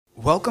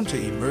Welcome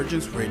to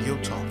Emergence Radio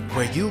Talk,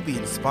 where you'll be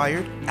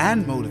inspired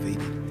and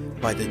motivated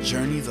by the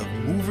journeys of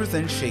movers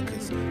and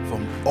shakers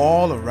from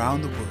all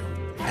around the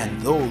world and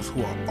those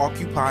who are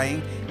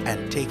occupying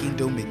and taking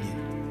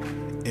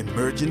dominion.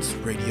 Emergence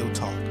Radio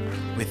Talk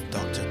with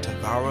Dr.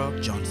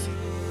 Tavara Johnson.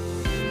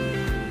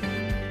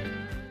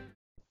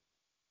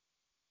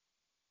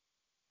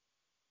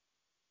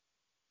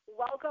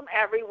 Welcome,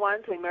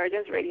 everyone, to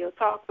Emergence Radio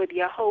Talk with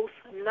your host,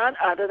 none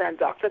other than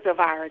Dr.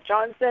 Tavara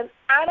Johnson.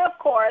 And, of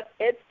course,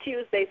 it's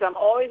Tuesday, so I'm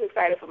always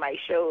excited for my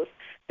shows.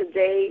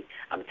 Today,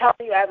 I'm telling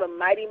you, I have a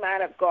mighty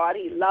man of God.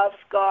 He loves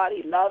God.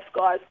 He loves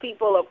God's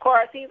people. Of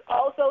course, he's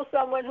also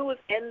someone who is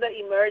in the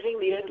Emerging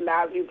Leaders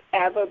Lab. You've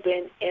ever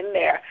been in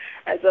there.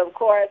 And so, of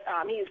course,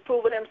 he's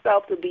proven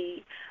himself to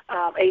be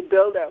a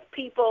builder of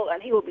people,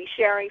 and he will be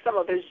sharing some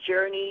of his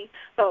journey,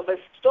 some of his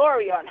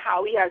story on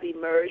how he has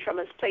emerged from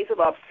his place of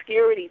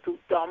obscurity to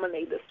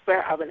dominate the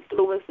sphere of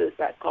influences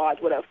that God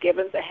would have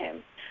given to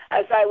him.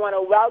 As I want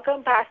to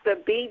welcome Pastor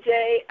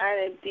BJ,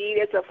 and indeed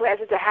it's a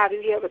pleasure to have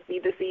you here with me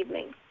this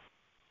evening.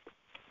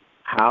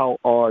 How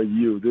are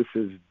you? This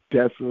is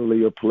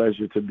definitely a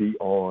pleasure to be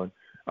on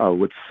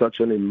with such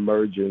an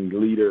emerging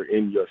leader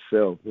in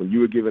yourself. When you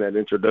were giving that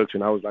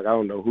introduction, I was like, I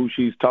don't know who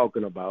she's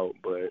talking about,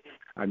 but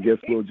I guess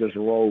we'll just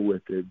roll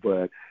with it.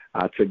 But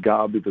to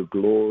God be the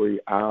glory.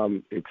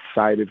 I'm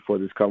excited for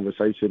this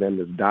conversation and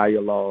this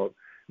dialogue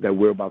that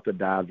we're about to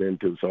dive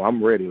into. So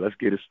I'm ready. Let's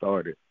get it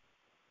started.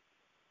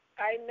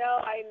 I know,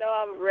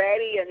 I'm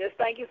ready, and just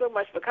thank you so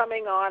much for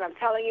coming on. I'm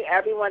telling you,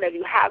 everyone, if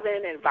you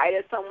haven't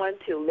invited someone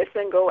to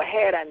listen, go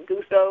ahead and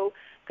do so,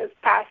 because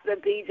Pastor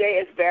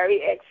BJ is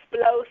very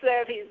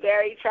explosive. He's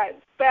very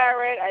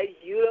transparent, and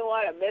you don't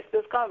want to miss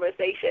this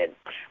conversation.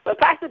 But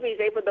Pastor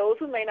BJ, for those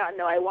who may not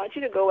know, I want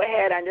you to go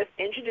ahead and just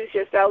introduce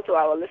yourself to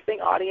our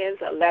listening audience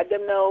and let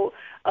them know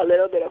a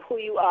little bit of who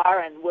you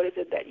are and what is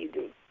it that you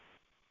do.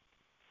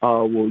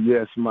 Well,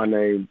 yes, my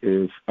name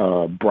is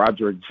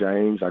Broderick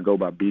James. I go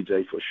by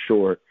BJ for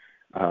short.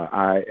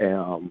 I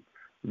am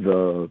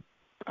the,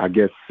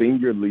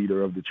 senior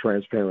leader of the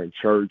Transparent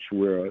Church.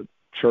 We're a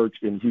church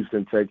in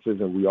Houston,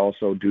 Texas, and we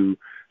also do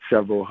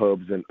several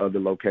hubs in other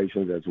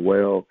locations as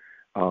well.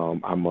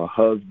 I'm a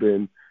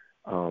husband,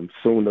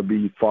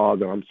 soon-to-be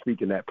father. I'm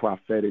speaking that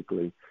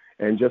prophetically,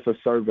 and just a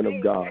servant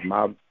of God.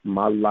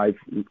 My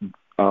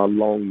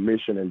life-long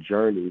mission and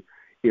journey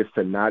is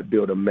to not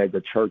build a mega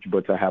church,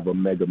 but to have a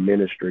mega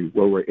ministry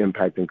where we're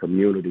impacting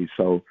communities.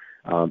 So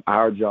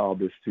our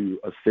job is to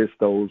assist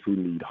those who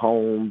need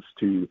homes,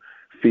 to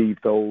feed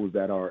those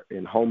that are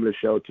in homeless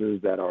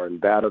shelters, that are in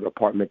battered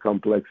apartment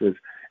complexes.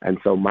 And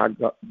so my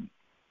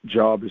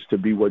job is to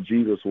be what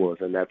Jesus was,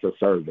 and that's a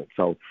servant.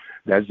 So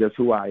that's just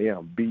who I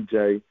am,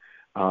 BJ.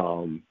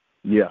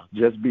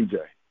 Just BJ.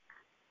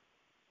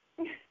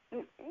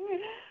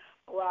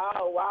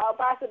 Wow,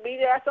 Pastor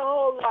BJ, that's a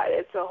whole lot.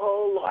 It's a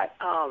whole lot.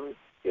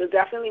 You're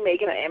definitely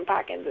making an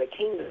impact in the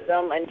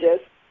kingdom, and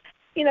just,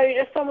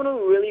 you're just someone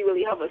who really,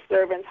 really have a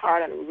servant's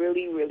heart and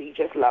really, really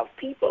just love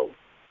people.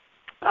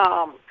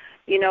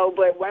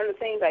 But one of the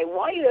things I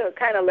want you to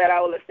kind of let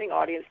our listening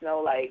audience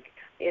know,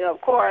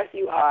 of course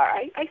you are,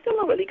 I still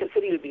don't really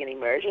consider you to be an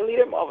emerging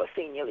leader, more of a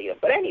senior leader.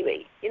 But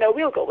anyway,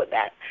 we'll go with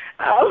that.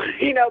 But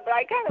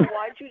I kind of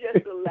want you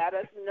just to let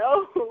us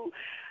know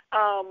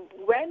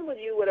when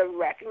you would have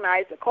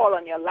recognized the call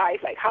on your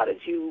life? How did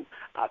you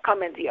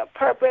come into your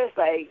purpose?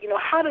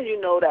 How did you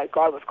know that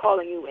God was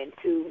calling you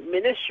into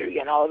ministry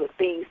and all the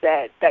things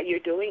that you're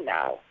doing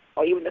now,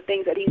 or even the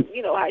things that He,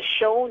 has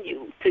shown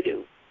you to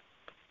do?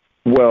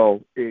 Well,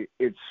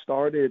 it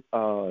started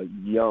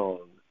young.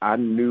 I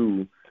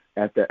knew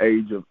at the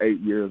age of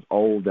 8 years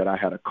old that I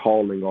had a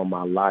calling on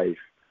my life,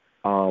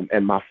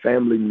 and my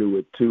family knew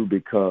it too,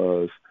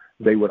 because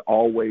they would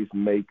always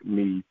make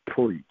me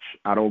preach.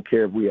 I don't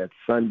care if we had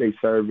Sunday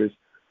service,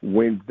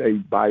 Wednesday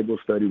Bible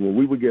study. When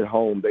we would get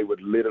home, they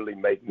would literally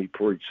make me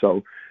preach.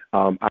 So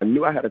I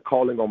knew I had a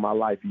calling on my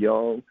life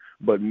young,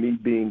 but me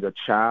being a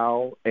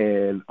child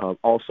and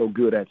also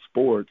good at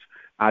sports,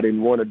 I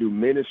didn't want to do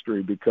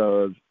ministry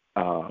because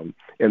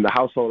in the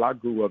household I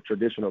grew up,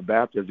 traditional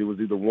Baptist, it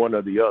was either one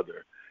or the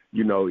other.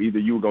 Either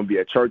you were going to be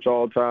at church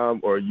all the time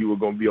or you were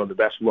going to be on the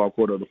basketball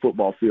court or the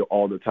football field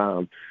all the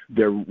time.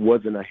 There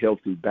wasn't a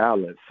healthy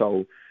balance.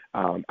 So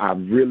I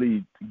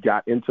really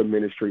got into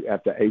ministry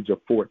at the age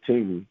of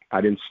 14. I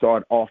didn't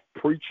start off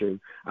preaching.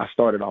 I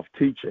started off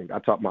teaching. I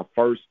taught my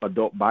first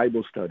adult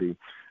Bible study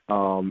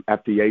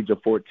at the age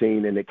of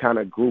 14, and it kind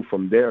of grew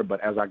from there.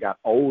 But as I got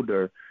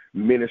older,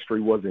 ministry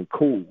wasn't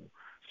cool.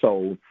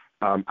 So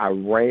I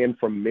ran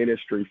from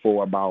ministry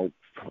for about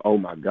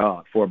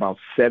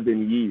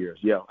 7 years.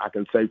 Yeah, I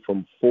can say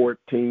from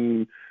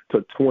 14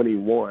 to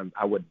 21,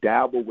 I would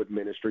dabble with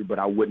ministry, but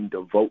I wouldn't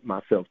devote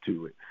myself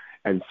to it.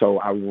 And so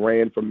I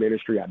ran from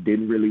ministry. I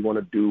didn't really want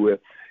to do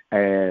it.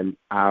 And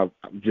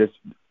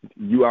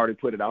you already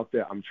put it out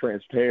there. I'm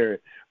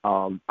transparent.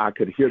 I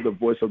could hear the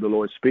voice of the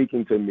Lord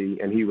speaking to me,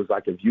 and He was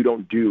like, if you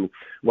don't do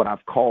what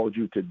I've called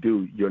you to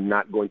do, you're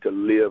not going to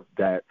live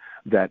that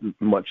that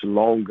much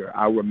longer.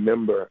 I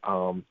remember,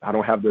 I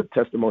don't have the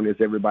testimony as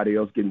everybody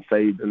else getting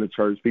saved in the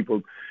church,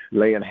 people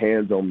laying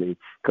hands on me,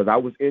 because I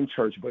was in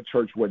church, but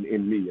church wasn't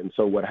in me. And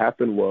so what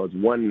happened was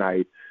one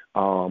night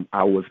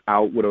I was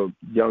out with a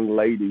young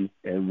lady,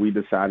 and we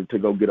decided to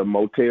go get a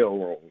motel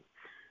room.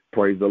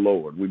 Praise the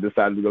Lord. We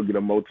decided to go get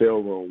a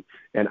motel room.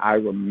 And I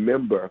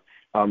remember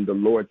the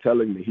Lord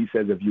telling me, he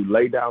says, if you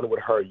lay down with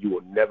her, you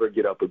will never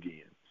get up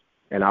again.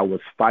 And I was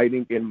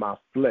fighting in my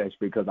flesh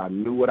because I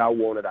knew what I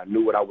wanted. I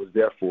knew what I was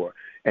there for.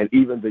 And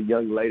even the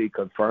young lady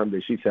confirmed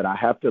it. She said, I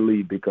have to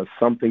leave because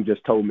something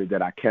just told me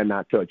that I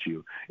cannot touch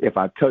you. If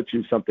I touch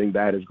you, something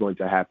bad is going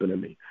to happen to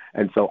me.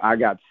 And so I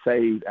got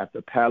saved at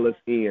the Palace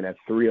Inn at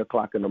 3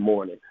 o'clock in the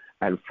morning.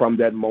 And from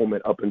that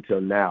moment up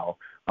until now,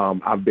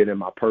 I've been in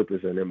my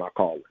purpose and in my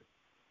calling.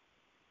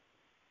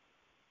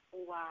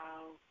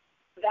 Wow.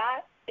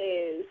 That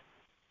is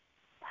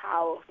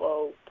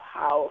powerful,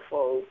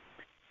 powerful.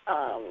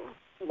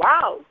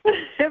 Wow,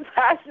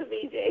 Pastor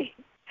BJ.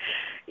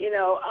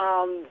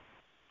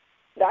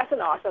 That's an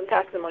awesome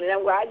testimony. And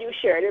I'm glad you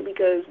shared it,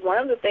 because one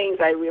of the things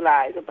I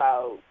realize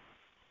about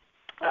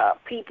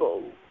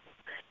people,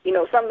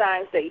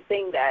 sometimes they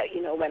think that,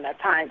 when the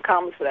time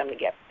comes for them to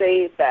get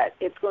saved, that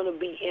it's going to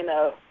be in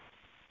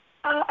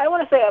I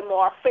want to say a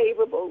more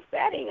favorable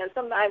setting, and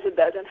sometimes it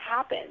doesn't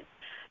happen.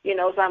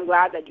 So I'm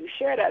glad that you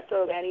shared that,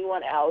 so that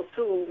anyone else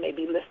who may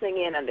be listening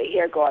in and they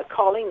hear God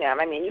calling them,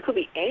 you could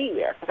be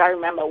anywhere. Because I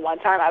remember one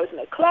time I was in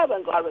a club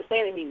and God was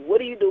saying to me,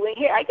 what are you doing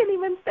here? I can't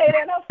even stay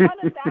there, no fun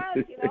and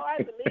dance,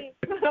 I believe.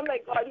 I'm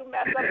like, God, you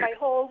messed up my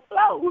whole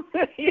flow,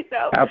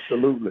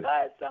 Absolutely.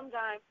 But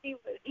sometimes he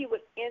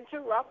would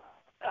interrupt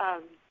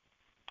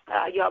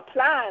your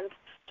plans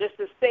just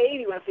to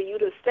save you and for you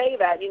to say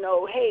that,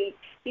 hey,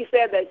 he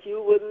said that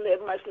you wouldn't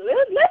live much,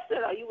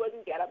 listen, or you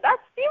wouldn't get up.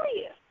 That's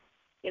serious.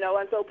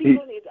 And so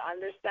people need to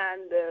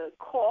understand the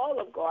call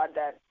of God,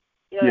 that,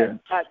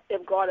 that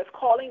if God is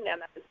calling them,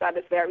 that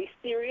is very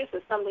serious.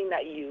 It's something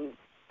that you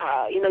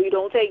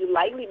don't take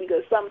lightly,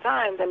 because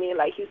sometimes,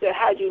 like you said,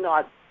 had you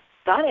not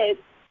done it,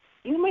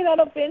 you may not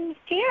have been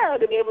here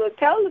to be able to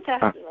tell the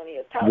testimony.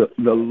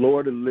 The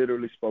Lord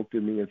literally spoke to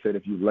me and said,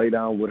 if you lay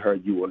down with her,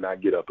 you will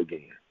not get up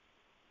again.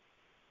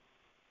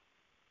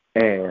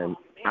 And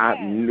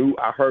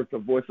I heard the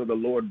voice of the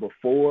Lord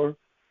before,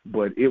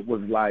 but it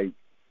was like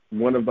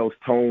one of those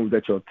tones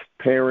that your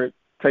parent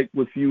take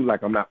with you,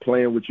 like, I'm not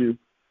playing with you.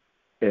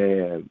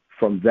 And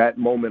from that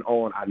moment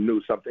on, I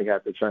knew something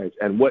had to change.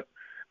 And what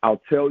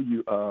I'll tell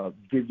you,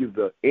 give you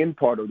the end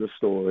part of the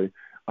story,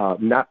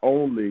 not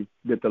only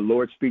did the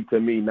Lord speak to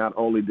me, not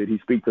only did he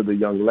speak to the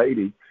young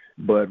lady,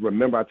 but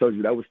remember I told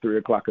you that was 3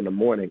 o'clock in the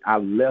morning. I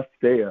left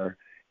there,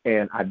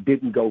 and I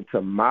didn't go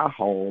to my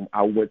home.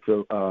 I went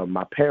to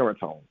my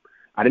parents' home.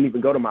 I didn't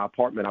even go to my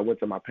apartment. I went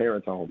to my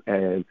parents' home.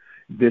 And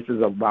this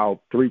is about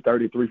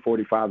 3:30,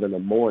 3:45 in the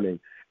morning.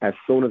 As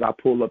soon as I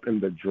pull up in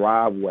the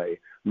driveway,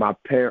 my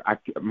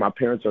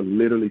parents are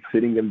literally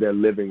sitting in their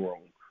living room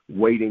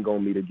waiting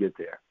on me to get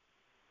there.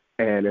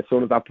 And as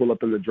soon as I pull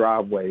up in the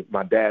driveway,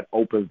 my dad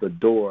opens the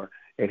door,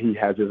 and he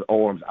has his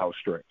arms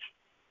outstretched.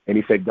 And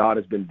he said, God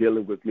has been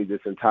dealing with me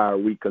this entire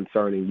week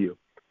concerning you,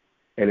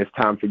 and it's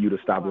time for you to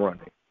stop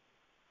running.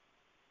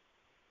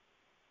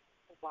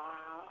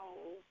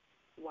 Wow.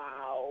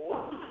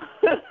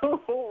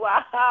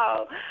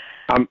 Wow.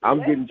 I'm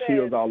getting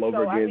chills all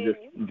over again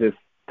just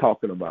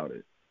talking about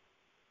it.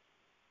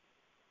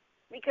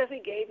 Because he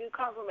gave you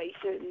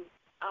confirmation,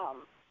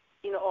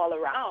 all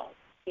around.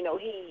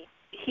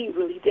 He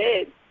really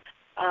did.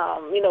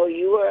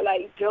 You were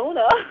like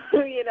Jonah,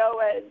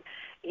 and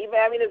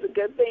even, it's a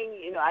good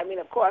thing,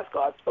 of course,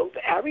 God spoke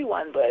to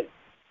everyone, but,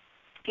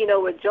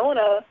 with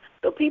Jonah,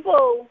 the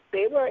people,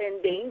 they were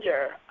in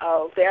danger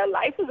their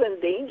life was in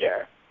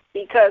danger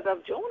because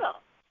of Jonah.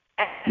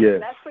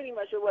 And that's pretty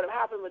much what would have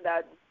happened with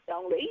that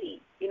young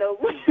lady,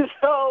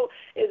 So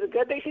it's a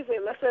good thing she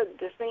said, listen,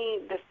 this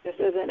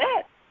isn't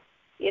it,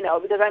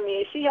 because,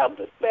 she helped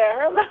to spare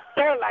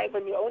her life,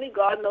 and only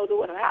God knows what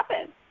would have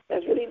happened.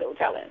 There's really no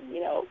telling,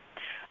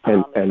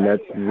 And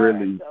that's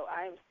really, so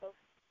I am so.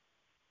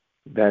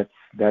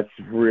 That's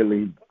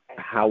really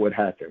how it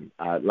happened.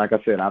 Like I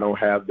said, I don't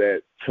have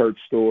that church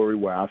story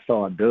where I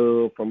saw a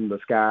dove from the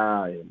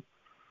sky and,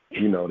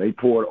 they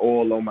poured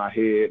oil on my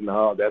head.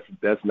 No,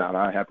 that's not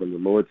how it happened. The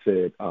Lord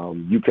said,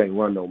 you can't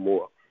run no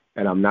more,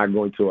 and I'm not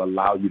going to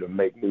allow you to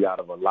make me out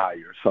of a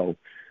liar. So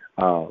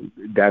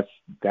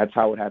that's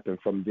how it happened.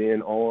 From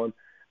then on,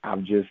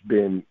 I've just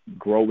been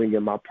growing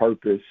in my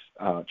purpose,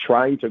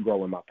 trying to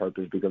grow in my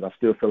purpose, because I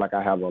still feel like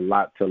I have a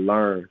lot to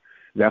learn.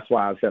 That's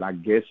why I said I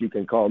guess you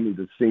can call me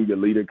the senior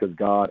leader, because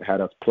God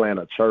had us plant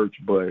a church,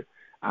 but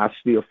I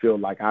still feel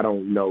like I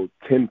don't know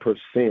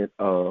 10%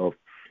 of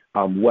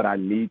what I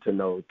need to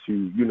know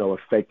to,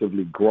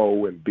 effectively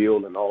grow and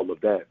build and all of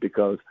that.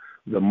 Because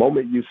the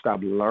moment you stop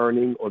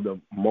learning, or the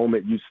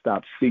moment you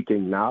stop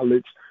seeking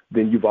knowledge,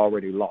 then you've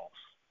already lost.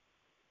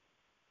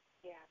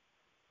 Yeah.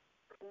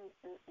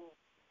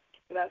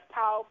 That's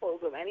powerful.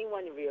 So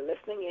anyone, if you're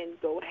listening in,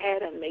 go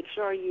ahead and make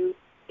sure you,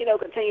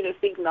 continue to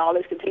seek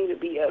knowledge, continue to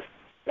be a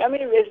I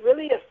mean, it's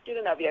really a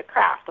student of your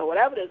craft or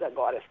whatever it is that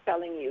God is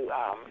telling you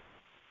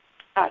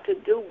to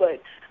do.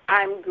 But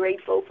I'm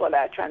grateful for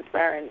that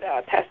transparent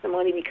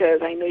testimony,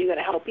 because I know you're going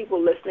to help people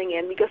listening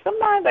in. Because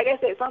sometimes, like I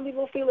said, some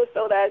people feel as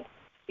though that,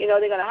 they're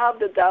going to have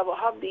the devil,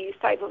 have these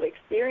type of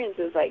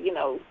experiences, like,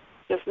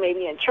 just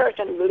maybe in church,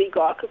 and really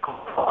God could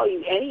call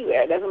you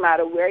anywhere. It doesn't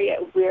matter where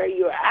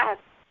you're at.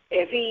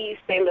 If he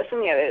say,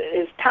 listen,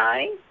 it's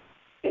time,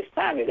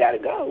 you got to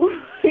go.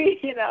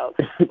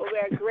 But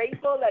we're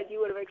grateful that you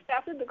would have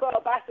accepted the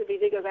call, Pastor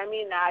BJ, because,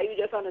 now you're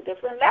just on a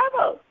different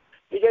level.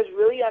 You're just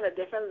really on a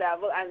different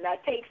level, and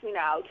that takes me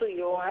now to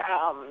your,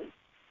 on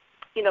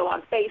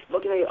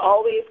Facebook. You're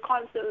always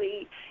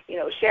constantly,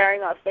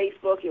 sharing on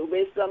Facebook your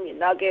wisdom, your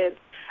nuggets,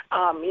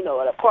 and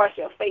of course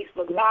your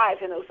Facebook Live.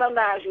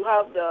 Sometimes you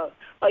have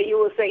you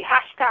will say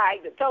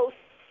hashtag the toe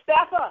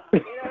stepper. You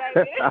know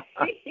what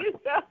I mean?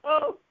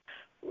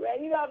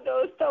 When you have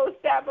those toe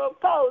stepper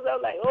posts,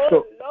 I'm like,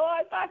 oh,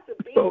 Lord, Pastor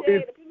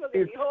BJ, the people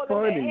going to be holding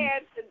their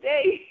hands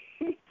today.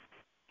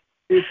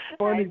 It's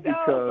funny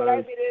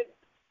because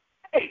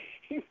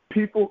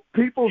people.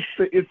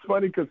 It's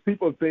funny because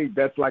people think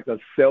that's like a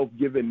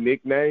self-given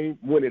nickname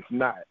when it's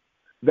not.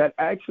 That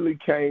actually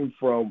came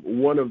from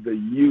one of the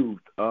youth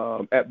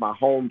at my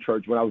home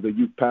church when I was a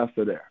youth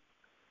pastor there.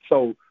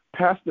 So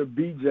Pastor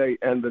BJ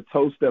and the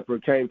toe stepper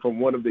came from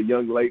one of the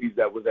young ladies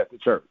that was at the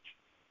church.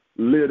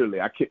 Literally,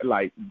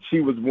 she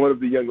was one of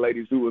the young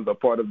ladies who was a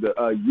part of the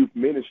youth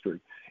ministry,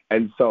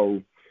 and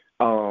so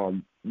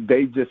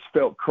they just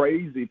felt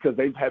crazy because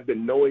they have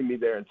been knowing me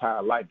their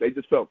entire life. They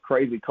just felt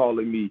crazy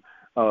calling me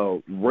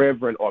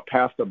Reverend or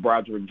Pastor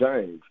Broderick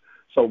James.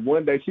 So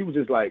one day she was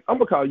just like, I'm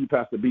going to call you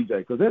Pastor BJ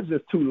because that's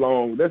just too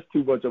long. That's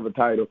too much of a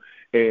title.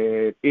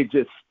 And it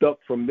just stuck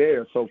from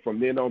there. So from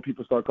then on,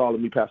 people start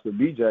calling me Pastor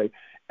BJ.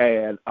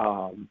 And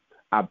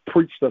I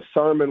preached a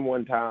sermon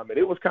one time, and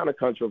it was kind of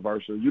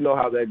controversial. You know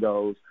how that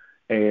goes.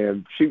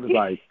 And she was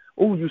like,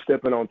 oh, you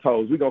stepping on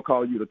toes. We're going to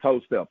call you the toe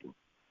stepper.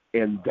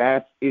 And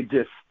it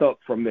just stuck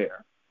from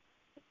there.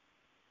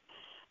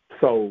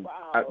 So,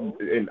 wow.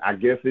 I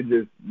guess it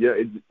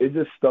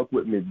just stuck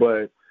with me.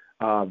 But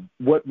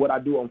what I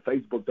do on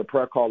Facebook, the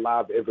prayer call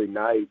live every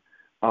night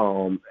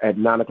at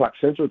 9:00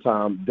 Central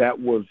Time, that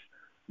was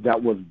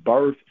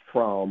birthed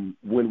from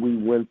when we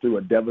went through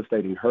a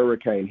devastating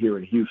hurricane here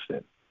in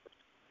Houston.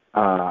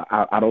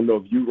 I don't know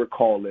if you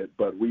recall it,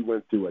 but we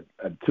went through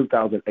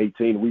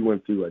 2018. We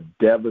went through a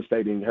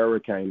devastating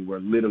hurricane where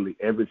literally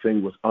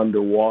everything was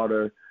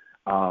underwater.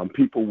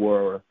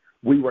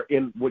 We were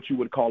in what you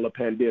would call a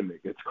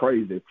pandemic. It's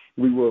crazy.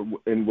 We were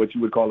in what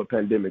you would call a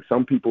pandemic.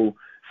 Some people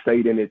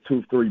stayed in it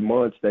 2-3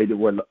 months. They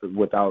were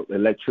without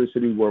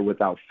electricity, were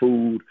without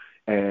food.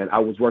 And I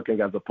was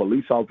working as a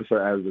police officer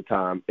at the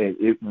time, and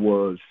it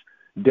was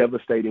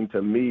devastating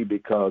to me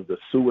because the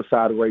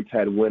suicide rates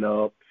had went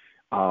up.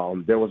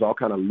 There was all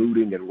kind of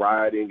looting and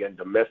rioting and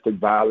domestic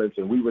violence,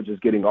 and we were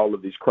just getting all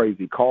of these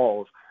crazy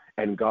calls.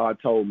 And God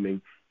told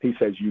me, he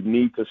says, you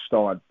need to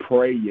start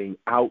praying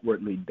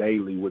outwardly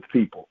daily with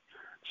people.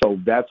 So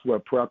that's where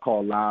Prayer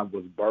Call Live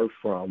was birthed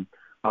from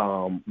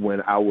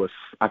when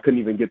I couldn't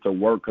even get to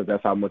work because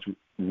that's how much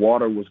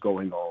water was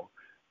going on.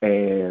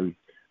 And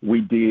we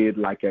did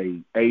like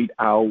a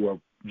 8-hour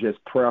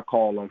just prayer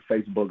call on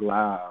Facebook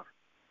Live.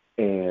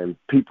 And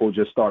people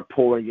just start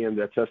pouring in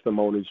their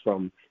testimonies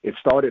it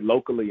started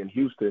locally in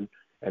Houston,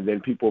 and then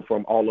people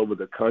from all over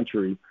the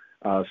country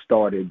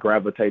started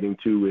gravitating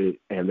to it,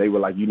 and they were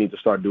like, you need to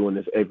start doing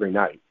this every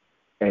night.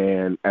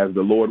 And as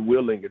the Lord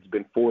willing, it's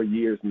been 4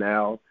 years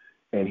now,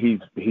 and he's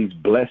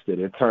blessed it.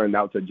 It turned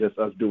out to just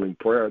us doing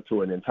prayer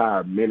to an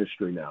entire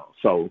ministry now.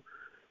 So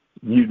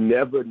you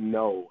never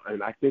know,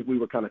 and I think we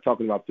were kind of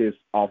talking about this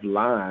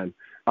offline,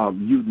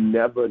 you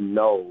never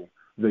know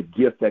the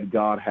gift that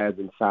God has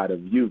inside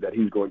of you that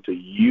he's going to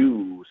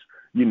use,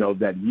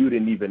 that you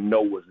didn't even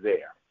know was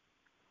there.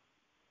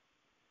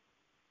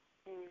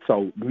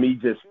 So me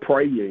just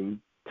praying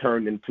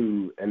turned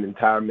into an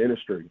entire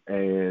ministry.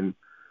 And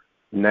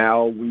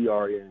now we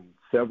are in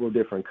several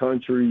different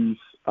countries.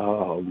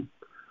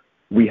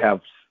 We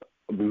have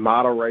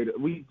moderators,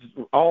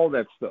 all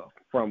that stuff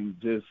from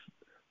just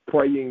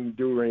praying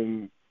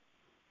during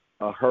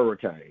a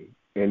hurricane,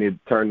 and it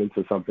turned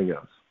into something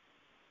else.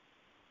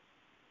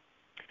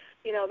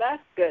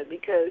 That's good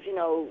because,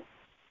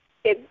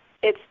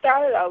 it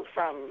started out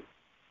from,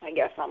 I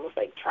guess, almost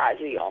like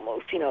tragedy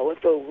almost,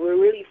 so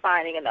we're really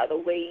finding another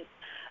way.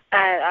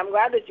 And I'm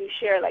glad that you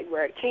shared,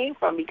 where it came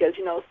from because,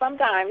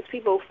 sometimes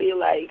people feel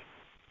like,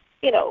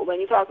 when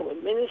you talk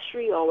about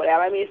ministry or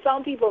whatever,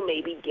 some people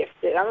may be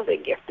gifted. I don't say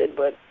gifted,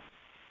 but,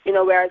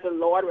 whereas the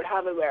Lord would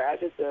have it, whereas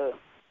it's a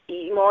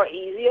more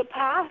easier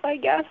path, I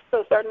guess, to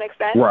a certain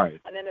extent. Right.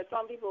 And then there's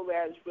some people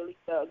where it's really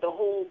the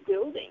whole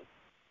building.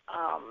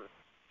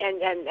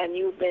 And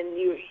you've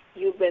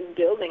been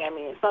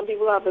building. Some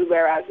people have it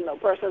whereas,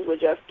 persons would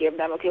just give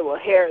them, okay, well,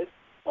 here's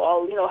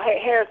all,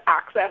 here's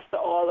access to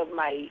all of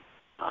my,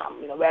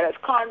 whether it's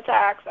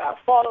contacts,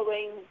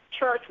 following,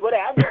 church,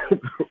 whatever.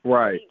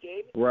 Right. He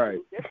gave right.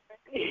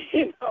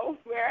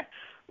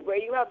 where where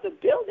you have to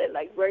build it,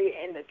 like where you're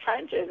in the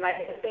trenches. And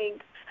I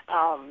think,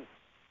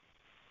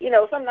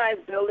 sometimes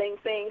building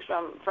things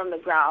from the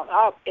ground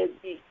up,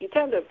 you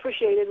tend to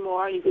appreciate it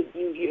more.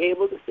 You're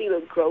able to see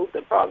the growth,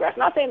 the progress.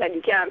 Not saying that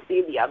you can't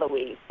see the other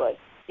ways, but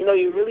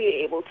you're really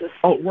able to see.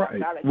 Oh,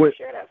 right.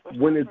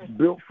 When it's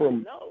built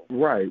from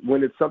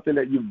when it's something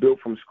that you've built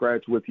from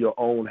scratch with your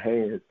own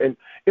hands, and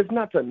it's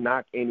not to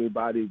knock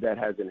anybody that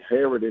has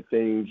inherited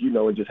things,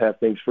 and just have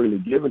things freely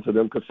given to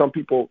them, because some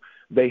people,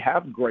 they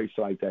have grace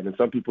like that, and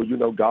some people,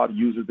 God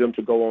uses them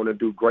to go on and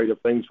do greater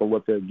things from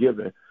what they're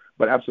given.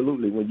 But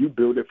absolutely, when you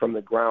build it from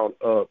the ground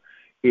up,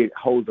 it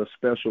holds a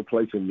special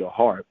place in your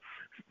heart.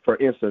 For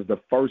instance, the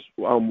first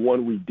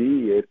one we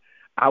did,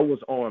 I was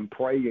on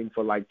praying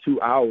for like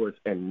 2 hours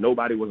and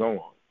nobody was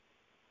on.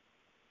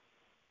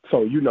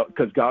 So,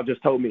 because God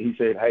just told me, he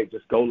said, hey,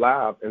 just go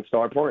live and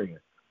start praying.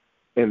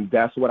 And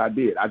that's what I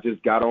did. I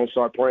just got on,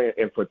 started praying,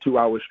 and for 2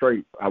 hours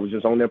straight, I was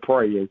just on there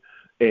praying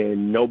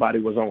and nobody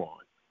was on.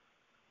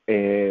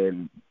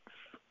 And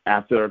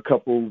after a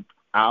couple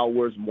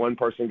hours, one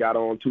person got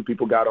on, two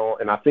people got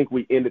on, and I think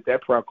we ended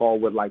that prayer call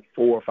with like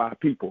 4 or 5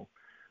 people.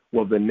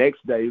 Well, the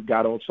next day,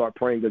 got on, started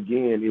praying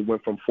again. It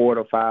went from 4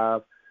 to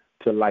 5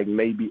 to like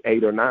maybe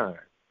 8 or 9.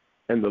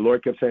 And the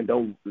Lord kept saying,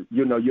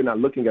 you're not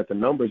looking at the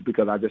numbers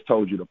because I just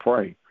told you to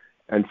pray.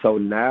 And so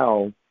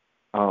now,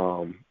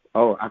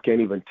 I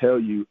can't even tell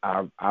you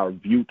our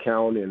view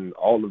count and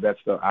all of that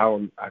stuff. I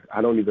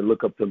don't even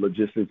look up the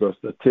logistics or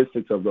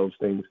statistics of those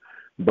things,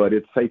 but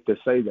it's safe to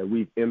say that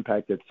we've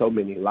impacted so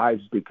many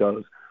lives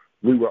because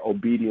we were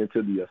obedient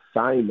to the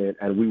assignment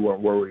and we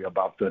weren't worried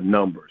about the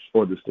numbers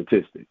or the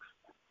statistics.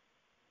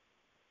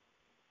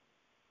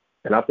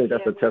 And I think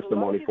that's a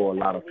testimony for a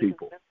lot of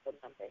people.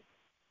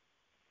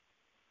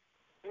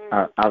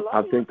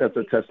 I think that's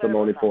a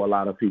testimony for a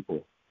lot of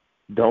people.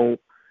 Do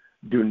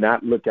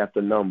not look at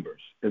the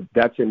numbers. If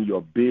that's in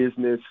your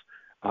business,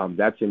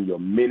 that's in your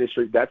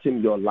ministry, that's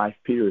in your life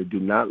period. Do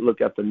not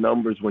look at the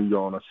numbers when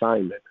you're on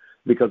assignment,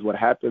 because what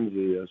happens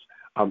is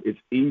it's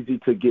easy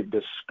to get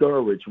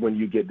discouraged when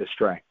you get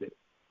distracted.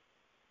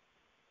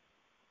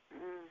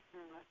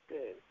 That's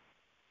good.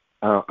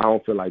 I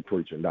don't feel like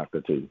preaching,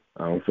 Dr. T.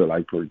 I don't feel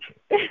like preaching.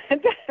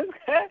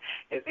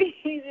 It's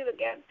easy to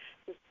get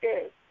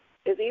discouraged.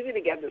 It's easy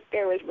to get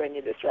discouraged when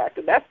you're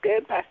distracted. That's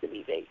good, Pastor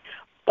BJ.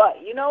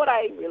 But you know what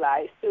I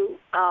realized, too?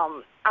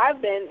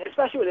 I've been,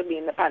 especially with it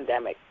being the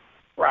pandemic,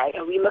 right?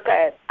 And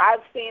I've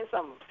seen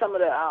some of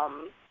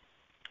the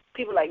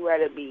people like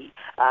whether it be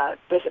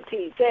Bishop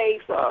T.D.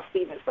 Jakes or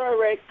Stephen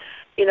Furtick,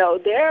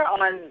 they're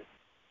on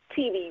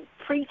TV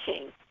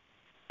preaching.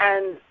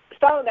 And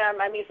some of them,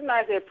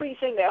 sometimes they're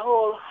preaching their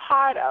whole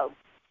heart out.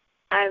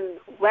 And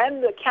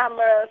when the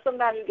camera,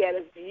 sometimes you get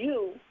a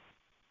view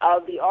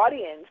of the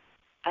audience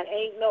and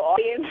ain't no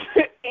audience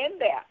in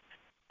there.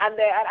 And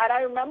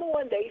I remember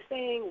one day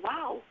saying,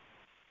 wow,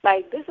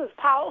 like this is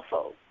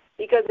powerful.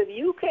 Because if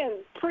you can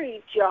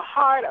preach your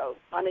heart out,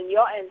 and in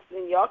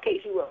your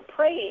case you were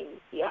praying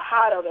your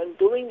heart out and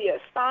doing the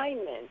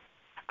assignment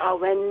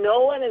when no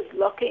one is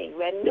looking,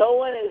 when no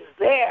one is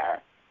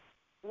there,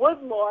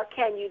 what more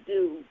can you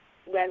do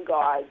when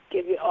God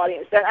gives you an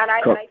audience? And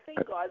I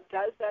think God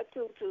does that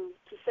too, to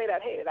say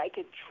that, hey, that I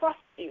can trust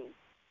you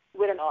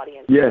with an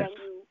audience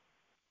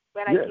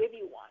when I give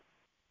you one.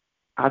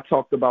 I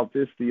talked about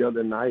this the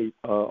other night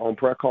on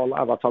Prayer Call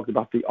Live. I talked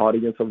about the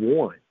audience of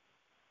one.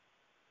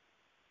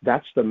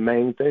 That's the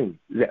main thing.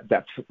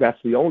 That's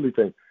the only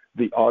thing.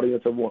 The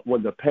audience of one.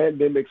 When the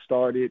pandemic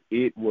started,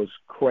 it was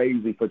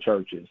crazy for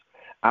churches.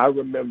 I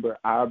remember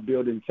our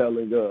building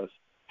telling us,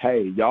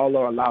 hey, y'all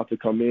are allowed to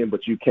come in,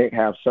 but you can't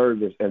have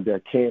service, and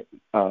there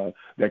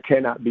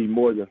cannot be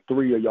more than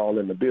 3 of y'all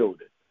in the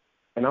building.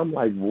 And I'm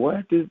like,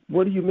 what do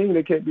you mean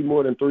there can't be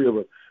more than 3 of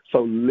us?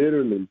 So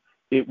literally,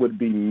 it would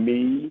be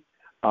me,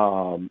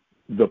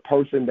 the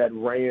person that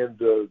ran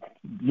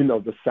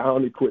the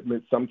sound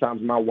equipment,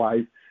 sometimes my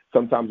wife,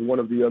 sometimes one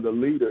of the other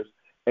leaders.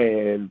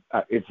 And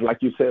it's like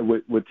you said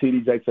with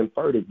T.D. Jakes and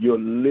Furtick, you're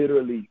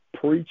literally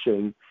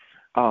preaching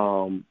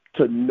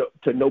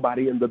to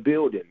nobody in the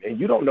building. And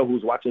you don't know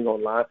who's watching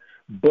online,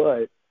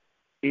 but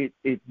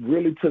it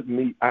really took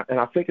me, and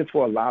I think it's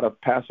for a lot of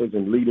pastors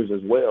and leaders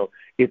as well,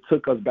 it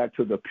took us back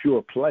to the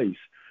pure place,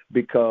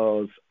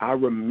 because I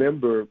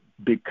remember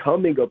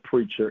becoming a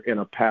preacher and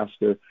a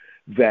pastor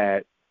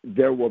that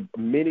there were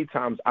many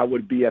times I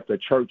would be at the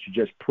church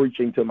just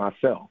preaching to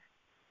myself.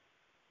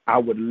 I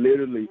would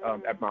literally,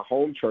 at my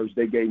home church,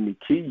 they gave me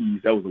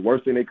keys. That was the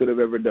worst thing they could have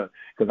ever done,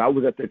 because I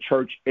was at the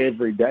church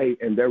every day,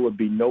 and there would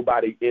be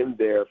nobody in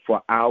there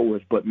for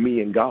hours but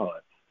me and God,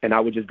 and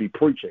I would just be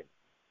preaching.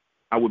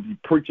 I would be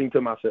preaching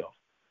to myself,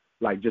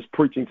 like just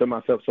preaching to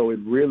myself. So it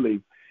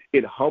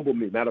humbled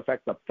me. Matter of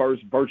fact, the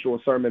first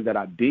virtual sermon that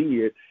I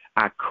did,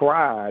 I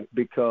cried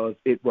because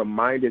it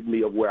reminded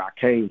me of where I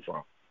came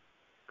from.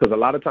 Because a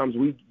lot of times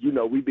we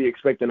be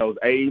expecting those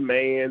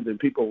amens and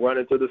people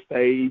running to the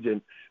stage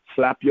and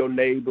slap your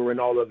neighbor and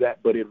all of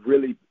that, but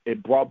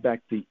it brought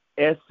back the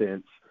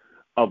essence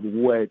of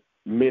what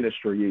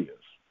ministry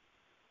is.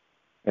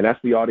 And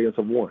that's the audience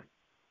of one.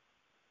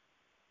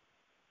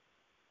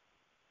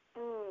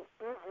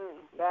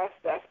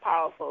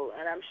 powerful,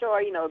 and I'm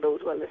sure, those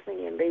who are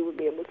listening in, they would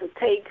be able to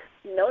take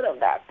note of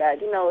that,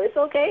 it's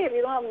okay if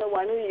you don't have no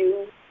one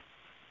who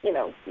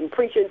you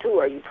preaching to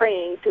or you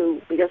praying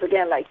to, because,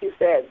 again, like you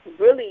said,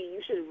 really,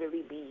 you should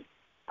really be,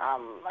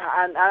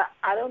 and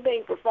I don't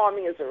think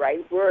performing is the right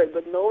word,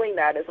 but knowing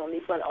that it's only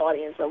for an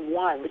audience of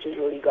one, which is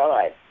really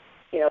God,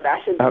 that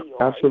should be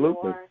your,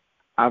 absolutely.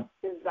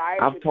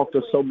 I've talked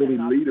to so many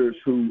leaders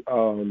who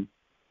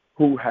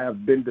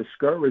have been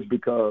discouraged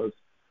because,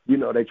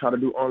 they try to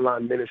do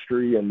online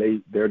ministry and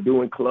they're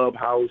doing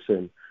Clubhouse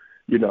and,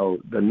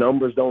 the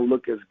numbers don't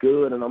look as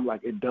good. And I'm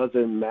like, it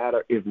doesn't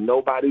matter. If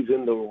nobody's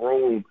in the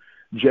room,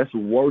 just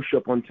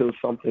worship until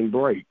something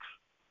breaks.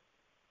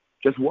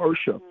 Just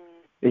worship.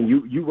 Mm-hmm.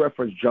 And you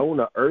referenced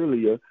Jonah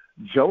earlier.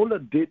 Jonah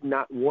did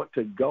not want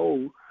to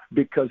go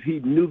because he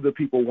knew the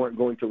people weren't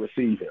going to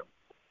receive him.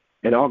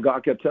 And all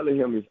God kept telling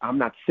him is, I'm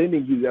not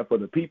sending you there for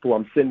the people.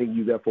 I'm sending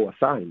you there for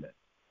assignment.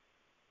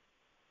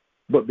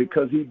 But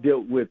because he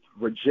dealt with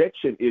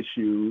rejection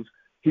issues,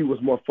 he was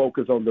more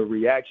focused on the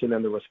reaction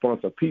and the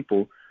response of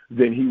people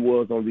than he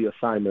was on the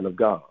assignment of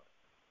God.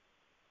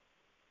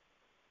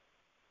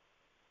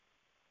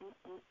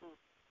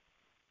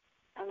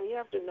 I mean, you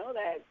have to know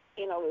that,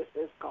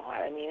 it's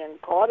God. I mean,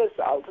 and God is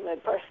the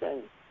ultimate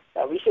person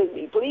that we should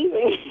be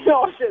pleasing,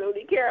 should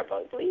only care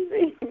about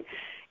pleasing,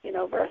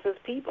 versus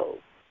people.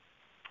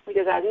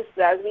 Because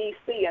as we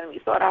see, and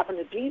we saw it happen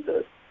to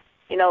Jesus,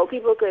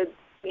 people could,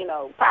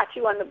 pat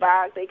you on the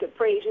back, they could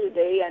praise you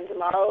today, and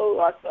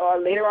tomorrow or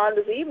later on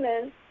this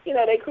evening,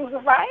 they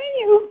crucifying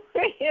you,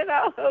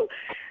 So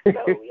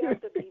we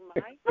have to be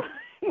mindful.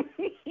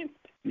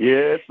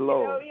 Yes,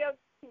 Lord. We have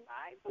to be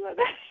mindful of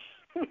that.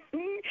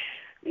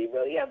 We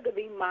really have to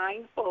be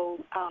mindful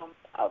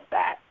of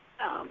that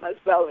as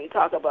well when we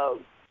talk about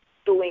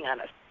doing an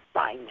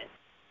assignment.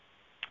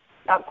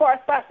 Now, of course,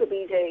 Pastor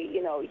BJ,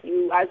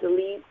 you as a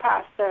lead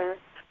pastor,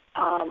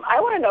 I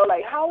want to know,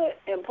 how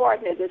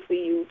important is it for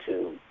you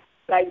to,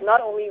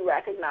 not only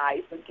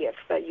recognize the gifts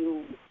that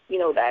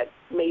that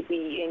may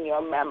be in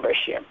your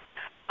membership,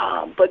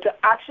 but to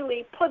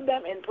actually put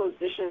them in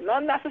position,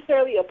 not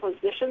necessarily a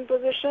position,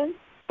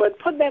 but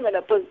put them in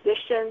a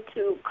position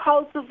to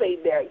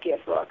cultivate their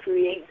gifts or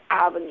create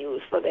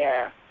avenues for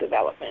their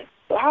development.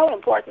 So how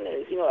important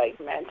is,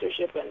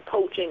 mentorship and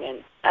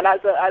coaching and as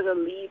a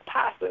lead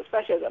pastor,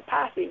 especially as a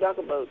pastor, you talk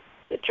about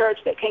the church,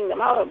 the kingdom,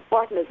 how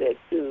important is it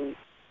to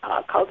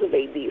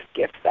cultivate these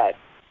gifts that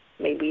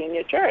may be in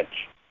your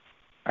church?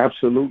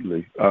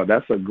 Absolutely.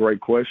 That's a great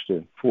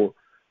question.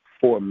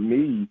 For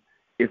me,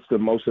 it's the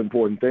most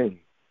important thing.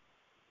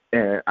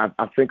 And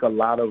I think a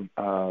lot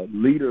of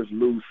leaders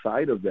lose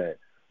sight of that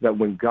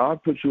when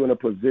God puts you in a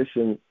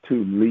position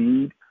to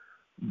lead,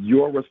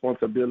 your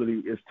responsibility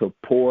is to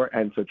pour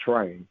and to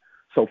train.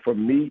 So for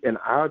me in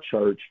our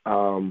church,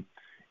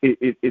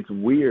 it's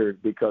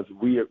weird because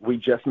we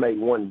just made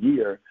 1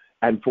 year,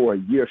 and for a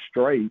year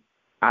straight,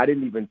 I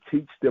didn't even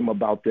teach them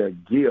about their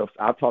gifts.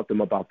 I taught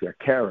them about their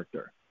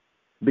character.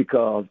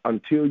 Because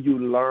until you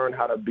learn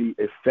how to be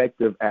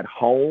effective at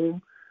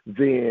home,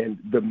 then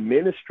the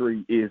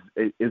ministry is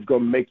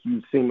going to make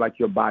you seem like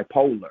you're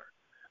bipolar.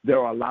 There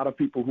are a lot of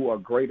people who are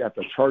great at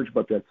the church,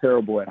 but they're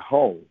terrible at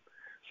home.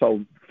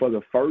 So for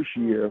the first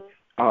year,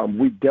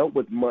 we dealt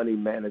with money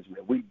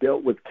management. We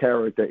dealt with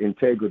character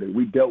integrity.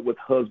 We dealt with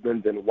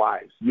husbands and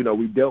wives.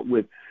 We dealt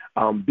with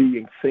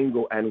being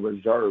single and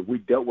reserved. We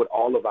dealt with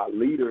all of our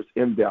leaders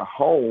in their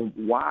home.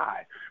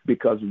 Why?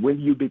 Because when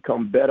you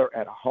become better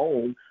at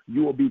home,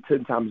 you will be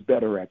 10 times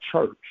better at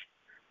church.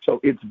 So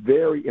it's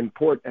very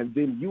important. And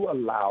then you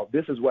allow,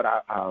 this is what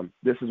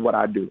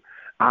I do.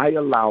 I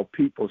allow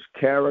people's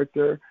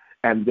character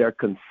and their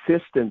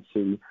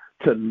consistency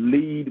to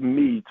lead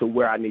me to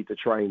where I need to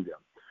train them.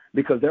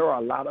 Because there are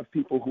a lot of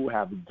people who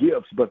have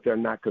gifts, but they're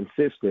not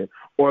consistent,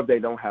 or they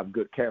don't have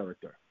good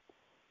character.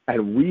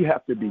 And we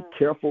have to be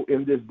careful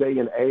in this day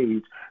and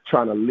age,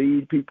 trying to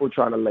lead people,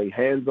 trying to lay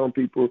hands on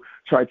people,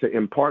 trying to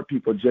impart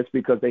people just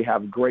because they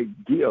have great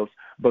gifts,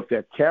 but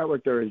their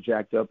character is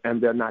jacked up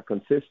and they're not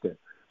consistent.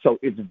 So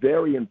it's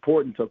very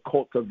important to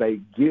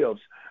cultivate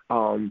gifts,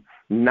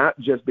 not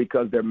just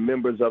because they're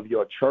members of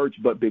your church,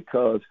 but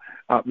because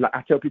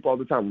I tell people all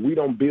the time, we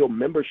don't build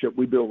membership,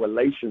 we build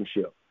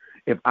relationship.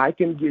 If I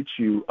can get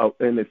you,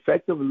 an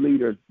effective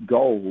leader's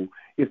goal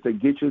is to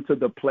get you to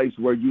the place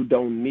where you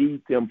don't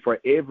need them for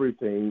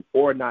everything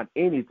or not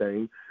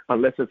anything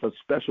unless it's a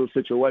special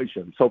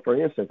situation. So, for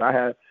instance, I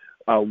had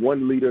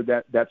one leader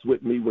that's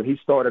with me. When he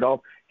started off,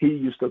 he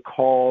used to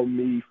call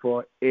me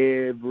for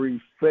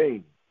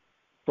everything.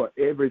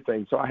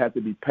 So I had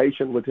to be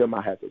patient with him.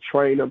 I had to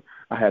train him.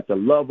 I had to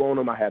love on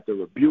him. I had to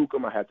rebuke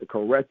him. I had to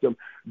correct him,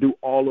 do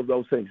all of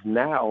those things.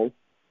 Now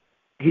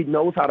he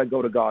knows how to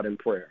go to God in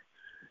prayer.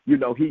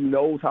 He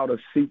knows how to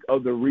seek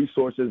other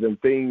resources and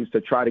things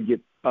to try to get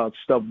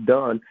stuff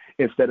done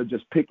instead of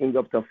just picking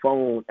up the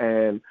phone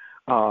and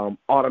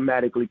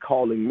automatically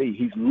calling me.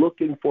 He's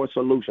looking for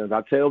solutions.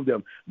 I tell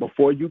them,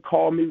 before you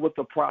call me with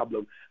a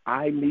problem,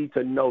 I need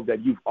to know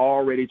that you've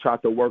already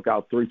tried to work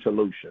out 3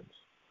 solutions.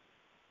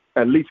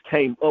 At least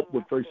came up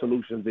with 3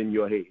 solutions in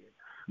your head.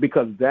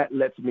 because that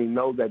lets me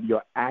know that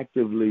you're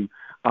actively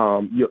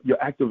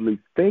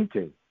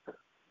thinking.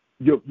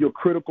 You're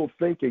critical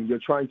thinking. You're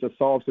trying to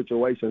solve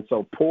situations.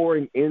 So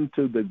pouring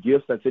into the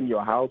gifts that's in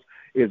your house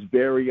is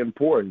very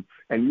important.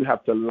 And you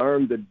have to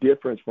learn the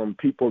difference from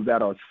people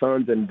that are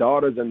sons and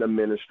daughters in the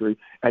ministry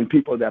and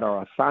people that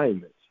are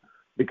assignments.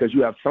 Because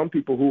you have some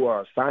people who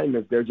are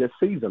assignments, they're just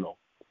seasonal.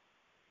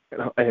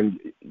 And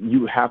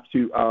you have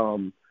to,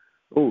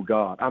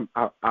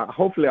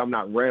 hopefully I'm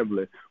not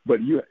rambling,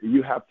 but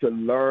you have to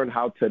learn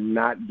how to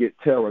not get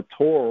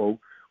territorial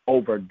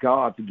over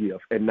God's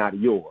gift and not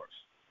yours.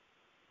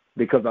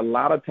 Because a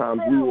lot of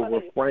times we will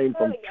refrain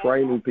from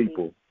training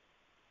people.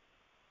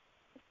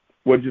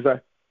 What did you say?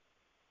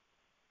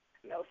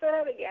 No, say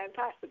that again,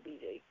 Pastor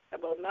BJ,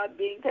 about not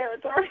being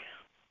territorial.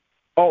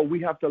 Oh,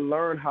 we have to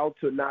learn how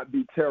to not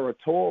be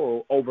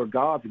territorial over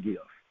God's gift.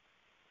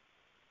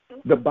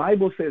 Mm-hmm. The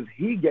Bible says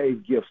he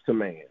gave gifts to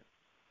man,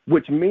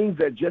 which means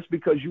that just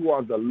because you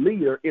are the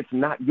leader, it's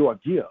not your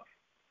gift.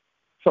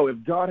 So if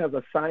God has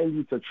assigned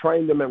you to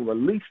train them and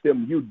release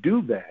them, you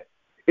do that.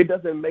 It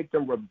doesn't make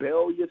them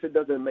rebellious. It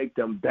doesn't make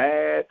them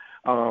bad.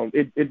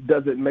 It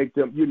doesn't make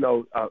them,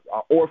 an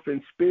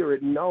orphan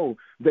spirit. No,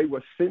 they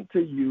were sent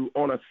to you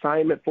on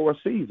assignment for a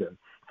season.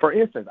 For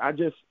instance,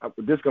 this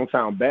is going to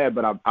sound bad,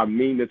 but I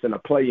mean this in a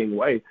playing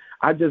way.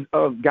 I just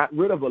got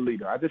rid of a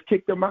leader. I just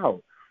kicked him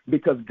out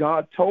because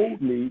God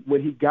told me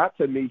when he got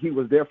to me, he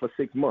was there for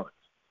 6 months.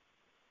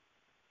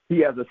 He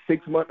has a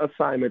 6-month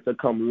assignment to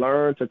come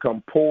learn, to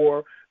come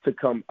pour, to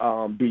come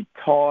be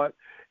taught.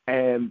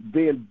 And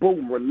then,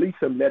 boom, release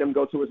him, let him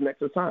go to his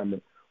next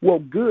assignment. Well,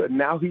 good.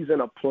 Now he's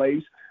in a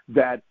place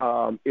that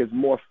is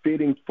more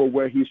fitting for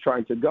where he's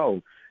trying to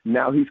go.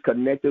 Now he's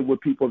connected with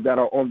people that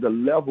are on the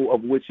level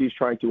of which he's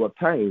trying to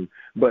obtain.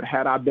 But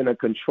had I been a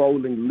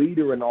controlling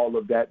leader and all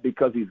of that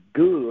because he's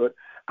good,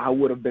 I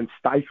would have been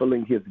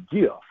stifling his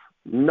gift.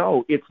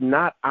 No, it's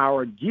not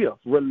our gift.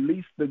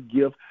 Release the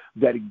gift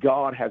that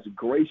God has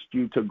graced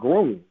you to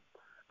groom.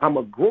 I'm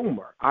a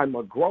groomer. I'm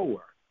a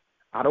grower.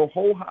 I don't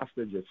hold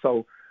hostages.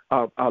 So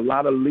a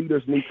lot of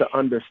leaders need to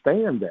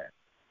understand that.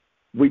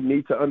 We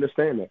need to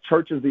understand that.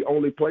 Church is the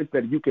only place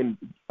that you can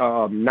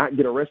not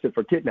get arrested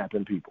for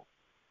kidnapping people.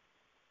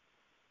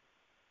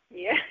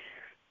 Yeah.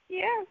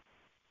 Yeah.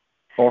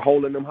 Or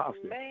holding them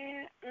hostage.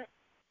 Man.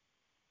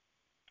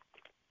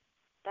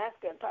 That's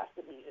good,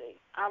 Pastor BJ.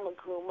 I'm a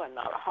groomer,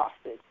 not a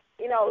hostage.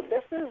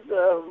 This is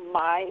the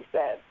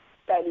mindset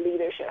that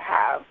leaders should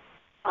have.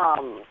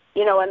 And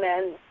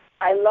then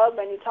I love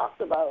when you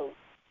talked about,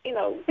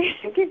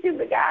 kicking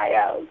the guy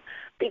out,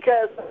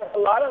 because a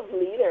lot of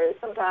leaders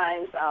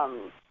sometimes,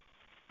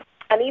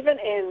 and even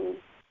in,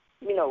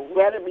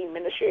 whether it be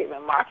ministry or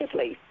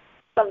marketplace,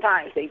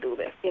 sometimes they do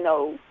this. They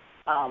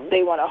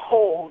want to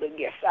hold a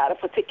gift at a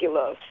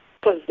particular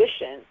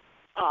position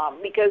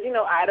because,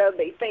 either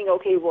they think,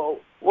 okay, well,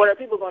 what are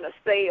people going to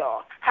say,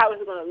 or how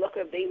is it going to look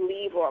if they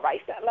leave or vice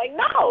versa? Like,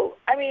 no.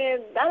 I mean,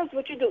 that is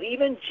what you do.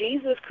 Even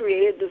Jesus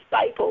created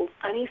disciples,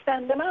 and he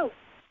sent them out.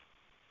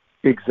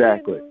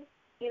 Exactly.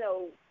 He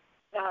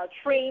didn't,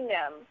 train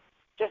them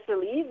just to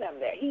leave them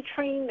there. He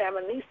trained them,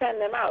 and he sent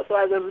them out. So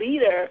as a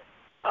leader,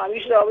 you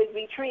should always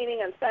be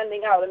training and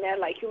sending out. And then,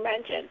 like you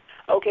mentioned,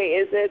 okay,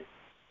 is it,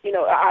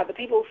 are the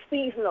people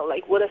seasonal?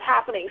 Like, what is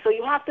happening? So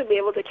you have to be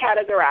able to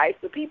categorize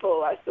the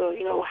people as to,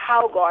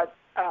 how God,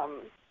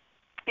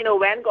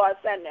 when God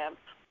sent them,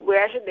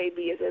 where should they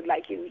be? Is it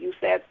like you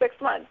said, 6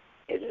 months?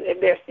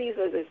 If their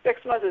season is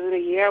 6 months, is it a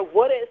year?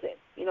 What is it?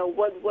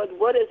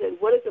 What is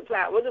it? What is the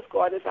plan? What does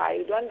God decide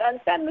to do? And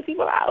send the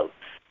people out.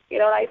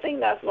 And I think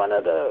that's one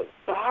of the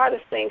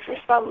hardest things for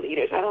some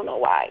leaders. I don't know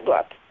why,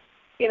 but,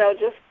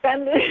 just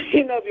send it.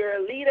 If you're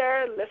a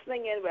leader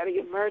listening in, whether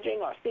you're emerging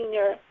or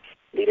senior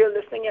leader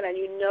listening in, and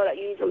you know that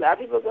you need to let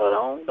people go,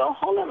 don't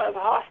hold them as a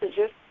hostage.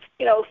 Just,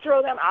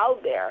 throw them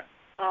out there.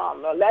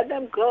 Or let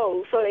them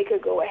go so they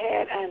could go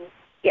ahead and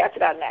get to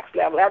that next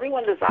level.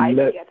 Everyone desires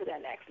to get to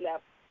that next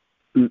level.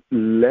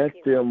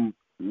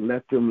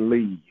 Let them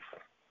leave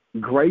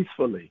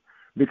gracefully,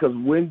 because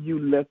when you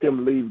let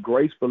them leave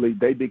gracefully,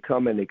 they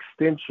become an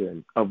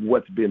extension of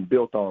what's been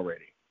built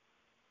already.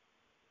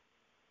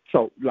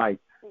 So,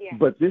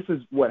 but this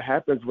is what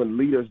happens when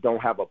leaders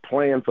don't have a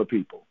plan for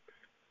people.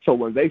 So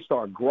when they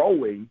start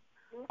growing,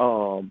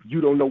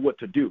 you don't know what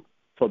to do.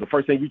 So the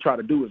first thing you try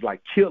to do is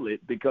kill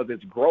it because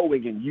it's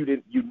growing and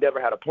you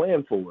never had a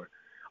plan for it.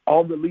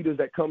 All the leaders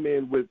that come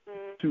in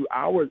to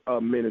our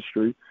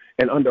ministry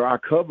and under our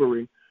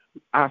covering,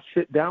 I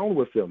sit down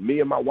with them. Me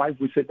and my wife,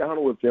 we sit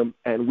down with them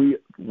and we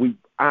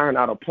iron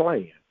out a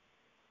plan.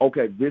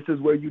 Okay, this is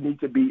where you need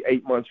to be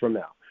 8 months from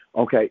now.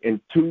 Okay, in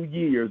 2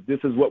 years, this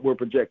is what we're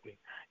projecting.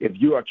 If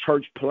you're a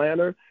church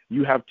planner,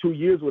 you have 2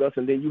 years with us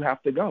and then you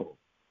have to go.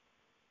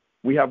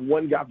 We have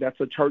one guy that's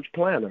a church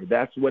planner.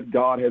 That's what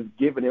God has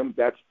given him.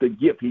 That's the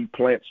gift. He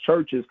plants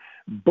churches,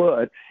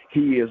 but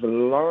he is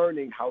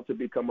learning how to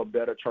become a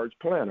better church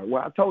planner.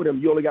 Well, I told him,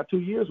 you only got 2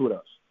 years with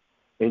us,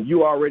 and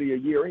you already a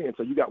year in,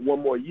 so you got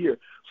 1 more year.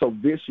 So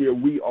this year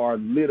we are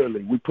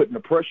we're putting the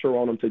pressure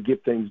on him to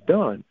get things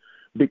done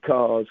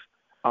because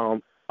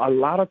a a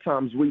lot of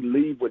times we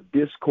leave with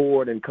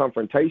discord and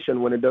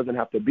confrontation when it doesn't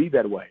have to be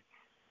that way.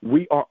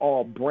 We are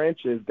all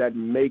branches that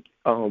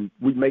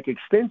we make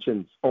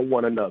extensions on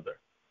one another.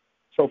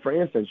 So, for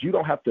instance, you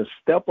don't have to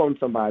step on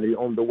somebody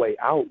on the way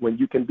out when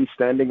you can be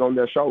standing on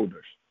their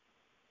shoulders.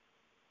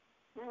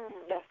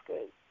 That's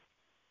good.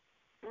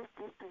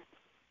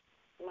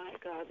 My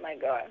God, my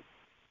God.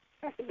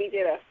 Pastor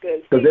BJ, that's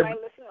good.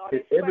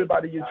 Because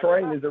everybody you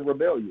train isn't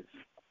rebellious.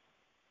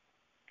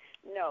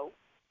 No.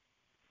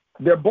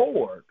 They're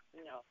bored.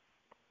 No.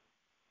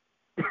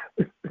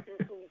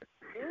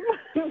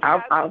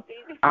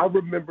 I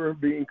remember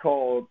being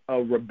called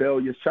a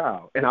rebellious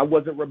child, and I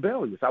wasn't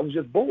rebellious. I was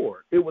just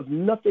bored. It was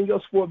nothing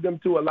else for them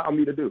to allow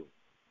me to do.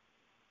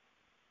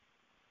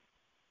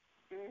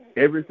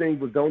 Everything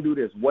was, don't do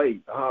this.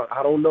 Wait,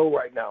 I don't know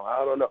right now.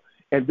 I don't know.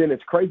 And then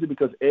it's crazy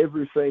because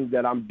everything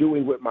that I'm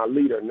doing with my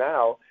leader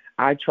now,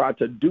 I tried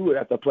to do it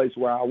at the place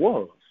where I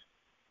was.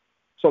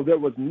 So there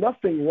was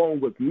nothing wrong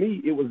with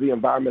me. It was the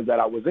environment that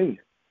I was in.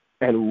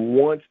 And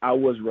once I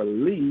was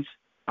released,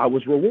 I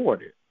was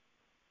rewarded.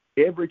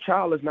 Every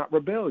child is not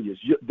rebellious.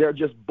 They're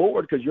just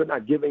bored because you're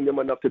not giving them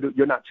enough to do.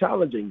 You're not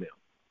challenging them.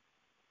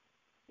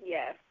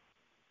 Yes.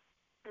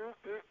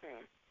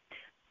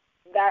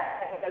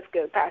 That's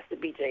good, Pastor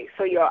BJ.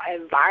 So your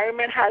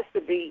environment has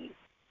to be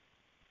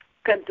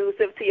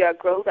conducive to your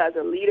growth as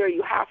a leader.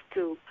 You have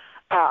to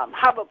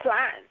have a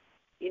plan.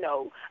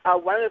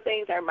 One of the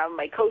things I remember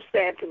my coach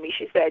saying to me,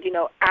 she said,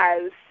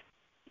 as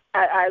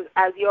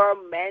your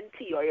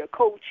mentee or your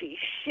coachee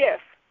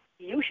shift,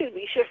 you should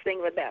be shifting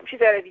with them. She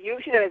said, if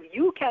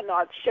you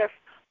cannot shift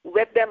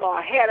with them or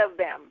ahead of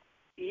them,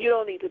 you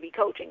don't need to be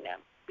coaching them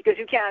because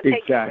you can't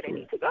take them where they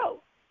need to go.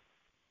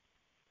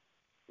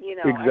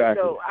 Exactly. And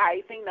so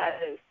I think that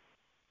is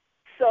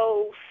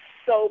so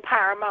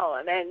paramount.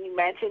 And then you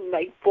mentioned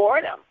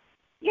boredom.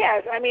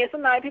 Yes, I mean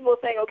sometimes people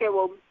think, okay,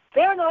 well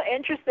they're not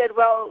interested.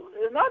 Well,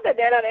 it's not that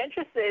they're not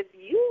interested.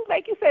 You,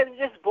 like you said,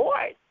 are just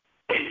bored.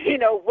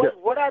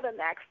 What are the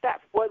next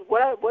steps?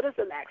 What is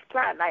the next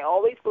plan? I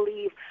always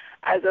believe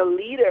as a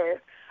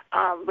leader,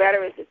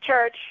 whether it's a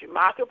church,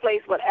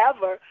 marketplace,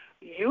 whatever,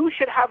 you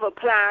should have a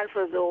plan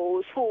for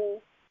those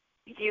who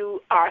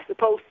you are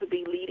supposed to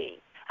be leading.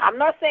 I'm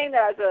not saying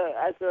that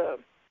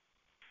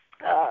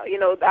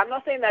I'm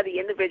not saying that the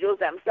individuals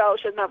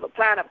themselves shouldn't have a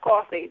plan. Of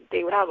course,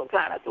 they would have a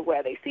plan as to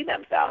where they see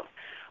themselves.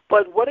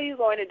 But what are you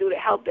going to do to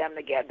help them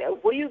to get there?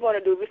 What are you going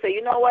to do if you say,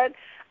 you know what,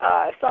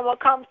 if someone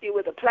comes to you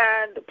with a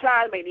plan, the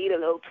plan may need a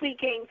little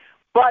tweaking,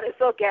 but it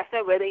still gets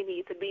them where they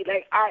need to be.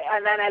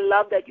 And then I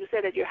love that you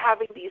said that you're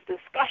having these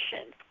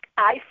discussions.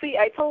 I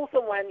told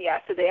someone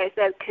yesterday, I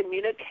said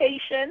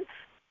communication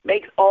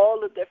makes all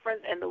the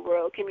difference in the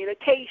world.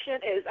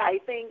 Communication is, I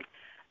think,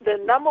 the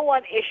number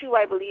one issue,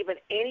 I believe, in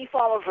any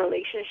form of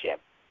relationship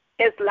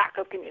is lack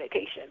of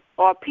communication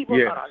or people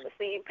not on the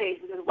same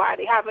page because why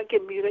they haven't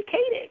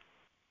communicated.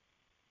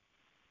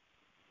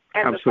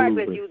 And Absolutely. The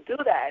fact that you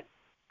do that,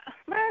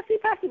 man, see,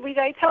 Pastor BJ,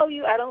 I tell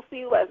you, I don't see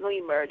you as no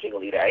emerging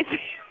leader. I see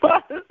you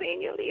as a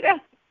senior leader.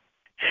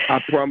 I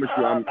promise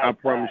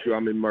you,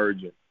 I'm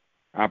emerging.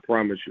 I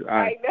promise you.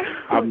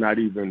 I'm not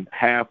even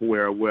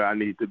halfway where I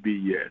need to be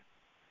yet.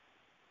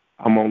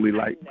 I'm only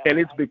and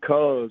it's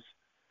because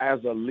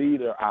as a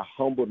leader, I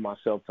humbled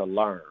myself to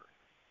learn.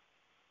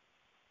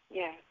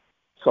 Yeah.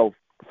 So,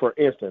 for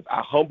instance,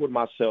 I humbled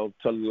myself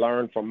to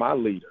learn from my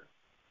leader.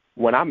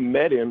 When I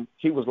met him,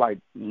 he was like,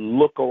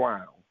 look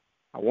around.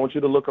 I want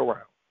you to look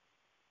around.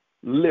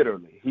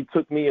 Literally. He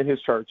took me in his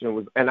church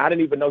and I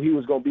didn't even know he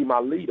was going to be my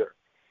leader.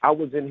 I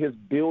was in his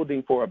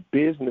building for a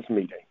business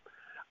meeting,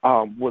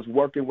 was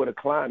working with a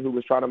client who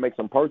was trying to make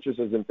some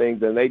purchases and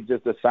things, and they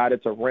just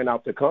decided to rent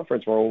out the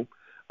conference room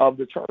of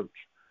the church.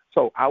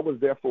 So I was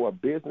there for a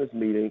business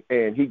meeting,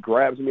 and he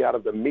grabs me out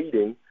of the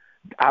meeting.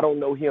 I don't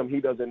know him.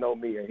 He doesn't know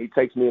me. And he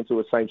takes me into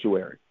a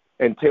sanctuary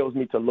and tells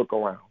me to look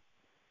around.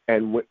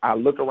 And when I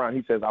look around,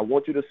 he says, I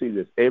want you to see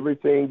this.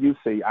 Everything you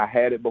see, I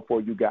had it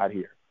before you got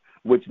here,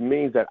 which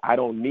means that I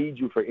don't need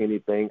you for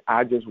anything.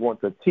 I just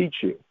want to teach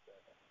you.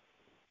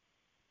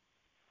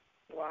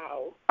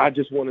 Wow. I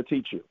just want to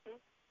teach you.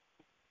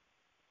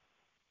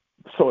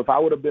 So if I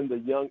would have been the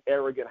young,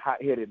 arrogant,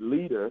 hot-headed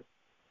leader,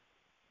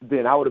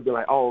 then I would have been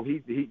like, oh,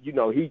 he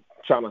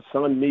trying to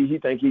son me. He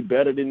think he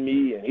better than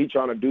me, and he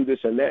trying to do this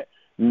and that.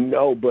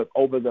 No, but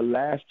over the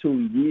last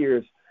 2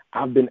 years,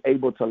 I've been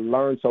able to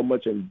learn so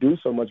much and do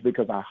so much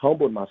because I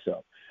humbled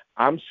myself.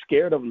 I'm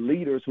scared of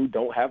leaders who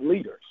don't have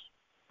leaders.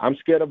 I'm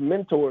scared of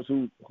mentors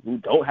who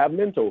don't have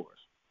mentors.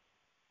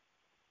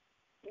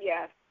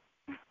 Yes.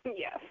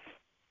 Yes.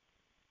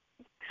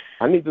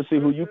 I need to see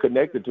who you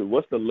connected to.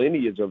 What's the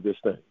lineage of this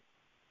thing?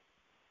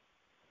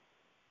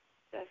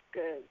 That's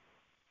good.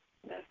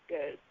 That's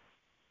good.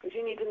 Because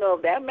you need to know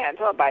if that man's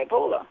on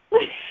bipolar.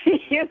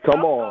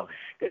 Come on.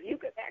 Because you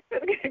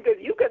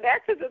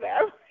connected to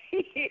that.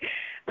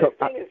 This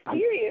thing is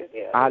serious.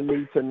 I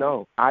need to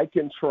know. I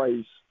can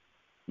trace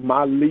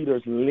my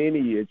leader's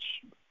lineage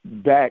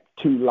back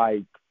to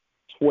like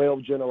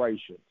 12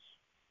 generations.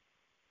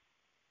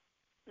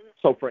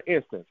 So, for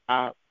instance,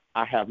 I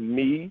have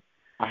me,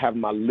 I have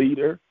my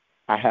leader,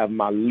 I have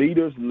my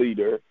leader's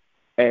leader,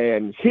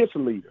 and his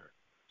leader.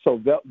 So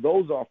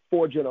those are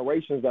 4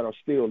 generations that are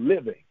still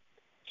living.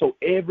 So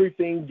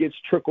everything gets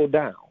trickled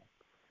down.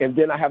 And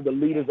then I have the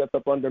leaders that's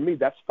up under me.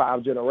 That's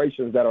 5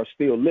 generations that are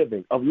still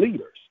living of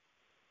leaders.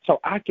 So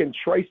I can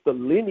trace the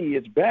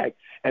lineage back.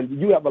 And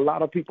you have a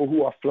lot of people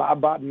who are fly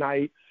by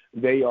night.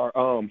 They are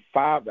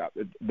 5.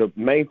 The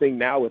main thing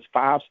now is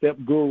 5-step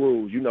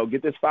gurus.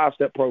 Get this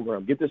 5-step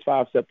program, get this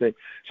 5-step thing.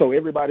 So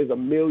everybody's a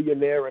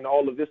millionaire and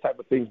all of this type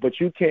of things. But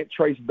you can't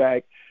trace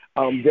back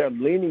their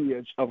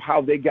lineage of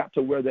how they got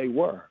to where they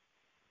were.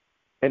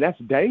 And that's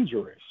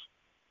dangerous.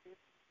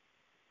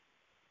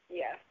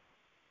 Yes.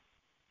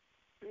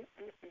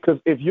 Because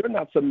if you're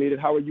not submitted,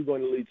 how are you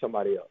going to lead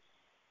somebody else?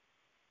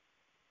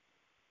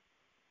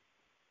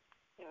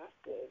 Yeah, that's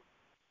good.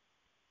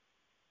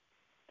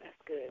 That's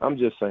good. I'm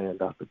just saying,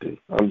 Dr. D.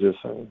 I'm just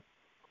saying.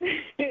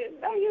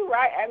 No, you're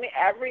right. I mean,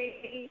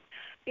 every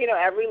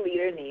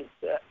leader needs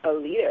a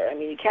leader. I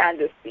mean, you can't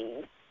just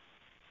be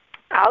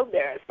out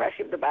there,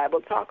 especially if the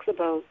Bible talks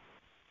about,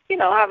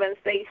 having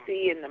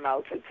safety in the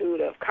multitude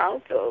of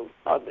counsel.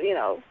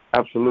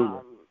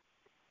 Absolutely.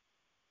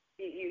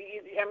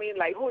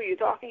 Who are you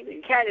talking to?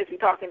 You can't just be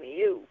talking to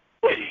you.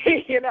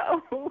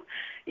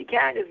 You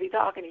can't just be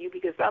talking to you,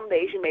 because some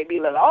days you may be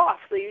a little off,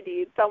 so you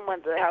need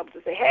someone to help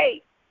to say,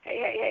 hey,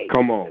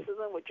 come on, this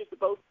isn't what you're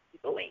supposed to be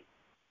doing.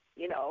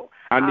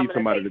 I need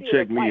somebody to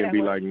check me and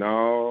be like,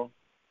 no.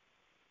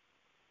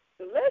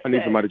 Listen, I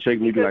need somebody to check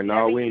me and be like,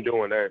 no, we ain't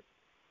doing that.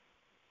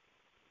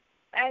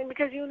 And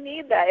because you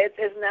need that,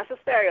 it's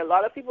necessary. A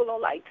lot of people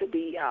don't like to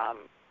be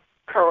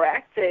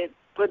corrected,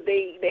 but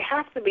they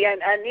have to be.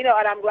 And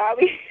I'm glad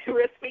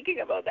we're speaking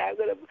about that. I'm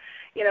gonna,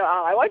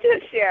 I want you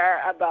to share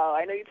about.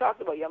 I know you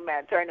talked about your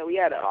mentor. I know we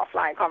had an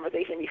offline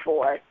conversation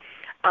before,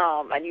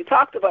 and you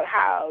talked about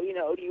how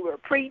you were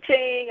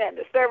preaching and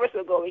the service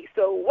was going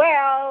so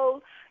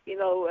well.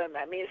 And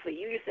I mean, for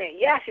you're saying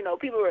yes.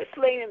 People were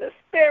slain in the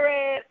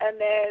spirit, and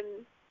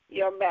then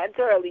your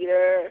mentor, or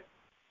leader,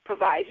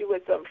 provides you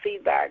with some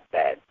feedback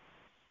that.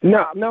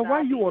 Now,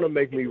 why you want to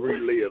make me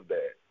relive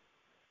that?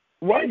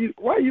 Why you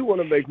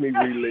want to make me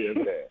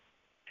relive that?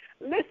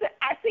 Listen,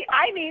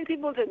 I need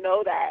people to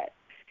know that.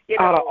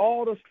 Out of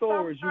all the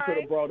stories you could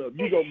have brought up,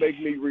 you gonna make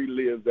me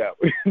relive that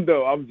one.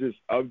 No, I'm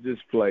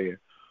just playing.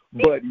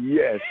 But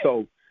yeah,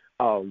 so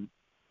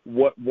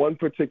one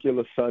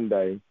particular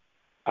Sunday,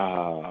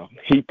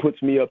 he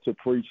puts me up to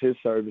preach his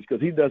service,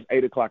 because he does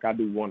 8:00, I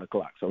do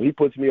 1:00. So he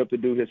puts me up to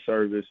do his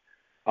service.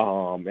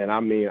 And I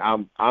mean,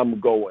 I'm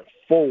going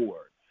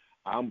forward.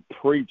 I'm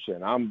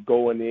preaching. I'm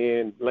going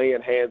in,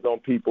 laying hands on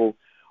people,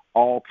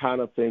 all kind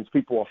of things.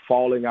 People are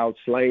falling out,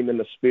 slain in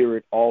the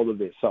spirit, all of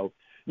this. So,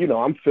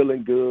 I'm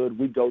feeling good.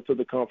 We go to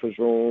the conference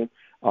room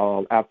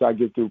after I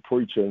get through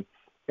preaching,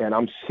 and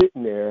I'm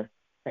sitting there,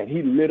 and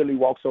he literally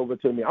walks over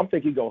to me. I'm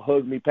thinking he's going to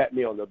hug me, pat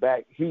me on the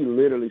back. He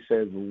literally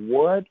says,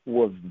 "What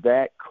was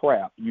that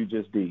crap you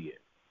just did?"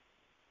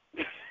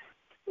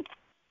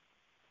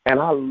 And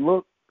I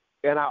looked,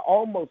 and I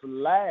almost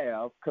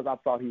laughed because I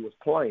thought he was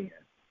playing.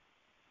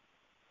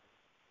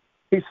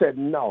 He said,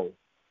 "No,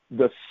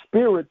 the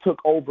Spirit took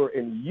over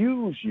and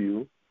used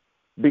you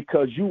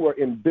because you were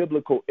in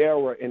biblical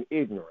error and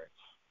ignorance."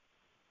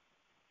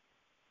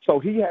 So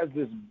he has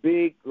this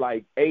big,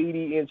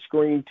 80-inch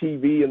screen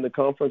TV in the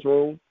conference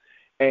room,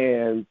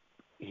 and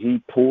he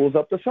pulls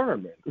up the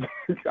sermon.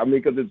 I mean,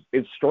 because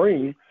it's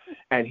streamed,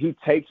 and he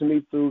takes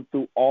me through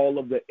all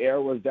of the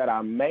errors that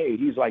I made.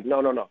 He's like,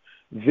 no.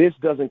 This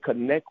doesn't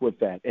connect with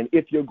that. And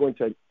if you're going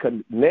to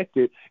connect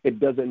it,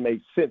 it doesn't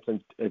make sense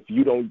if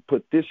you don't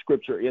put this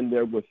scripture in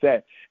there with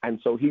that. And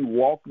so he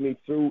walked me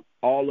through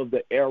all of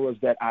the errors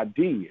that I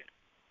did.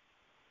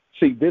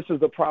 See, this is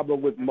the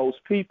problem with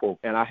most people,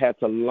 and I had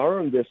to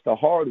learn this the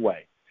hard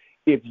way.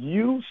 If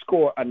you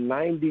score a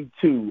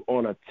 92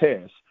 on a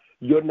test,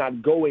 you're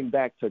not going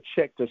back to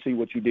check to see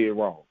what you did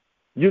wrong.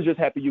 You're just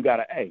happy you got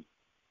an A.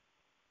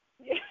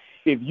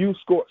 If you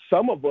score,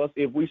 some of us,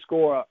 if we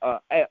score a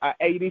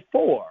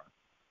 84,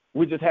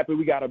 we're just happy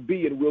we got a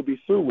B and we'll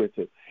be through with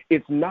it.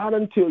 It's not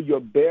until you're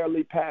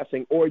barely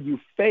passing or you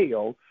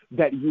fail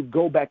that you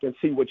go back and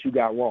see what you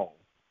got wrong.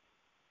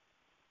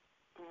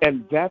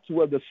 And that's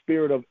where the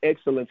spirit of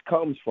excellence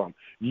comes from.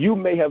 You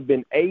may have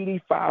been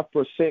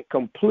 85%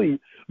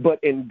 complete, but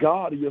in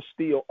God, you're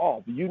still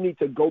off. You need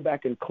to go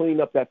back and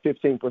clean up that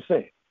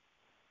 15%.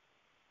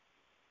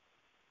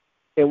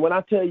 And when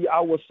I tell you I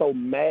was so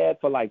mad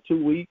for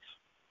 2 weeks,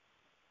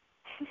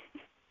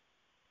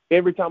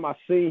 every time I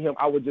see him,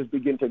 I would just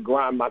begin to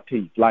grind my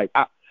teeth.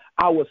 I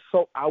was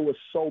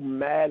so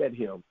mad at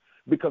him,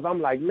 because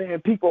I'm like,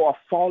 man, people are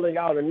falling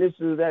out and this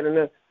is that and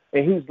that.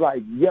 And he's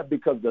like, yeah,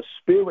 because the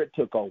Spirit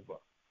took over.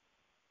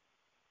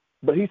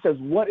 But he says,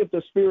 what if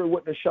the Spirit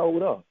wouldn't have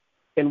showed up?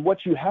 And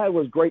what you had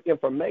was great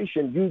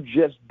information. You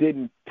just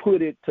didn't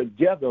put it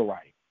together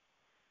right.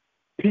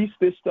 Piece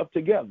this stuff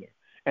together.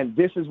 And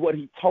this is what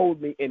he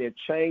told me, and it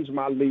changed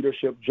my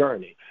leadership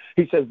journey.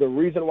 He says, the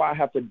reason why I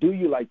have to do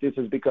you like this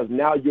is because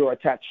now you're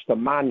attached to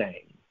my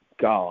name,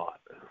 God.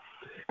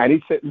 And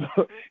he said,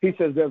 he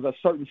says there's a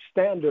certain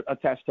standard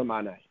attached to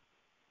my name.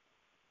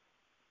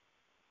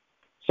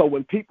 So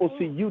when people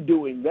see you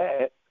doing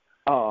that,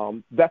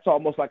 that's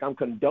almost like I'm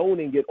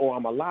condoning it or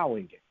I'm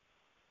allowing it.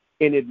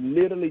 And it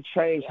literally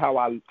changed how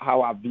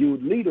I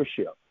viewed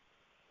leadership.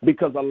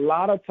 Because a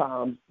lot of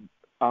times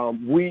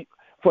we,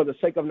 for the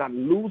sake of not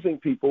losing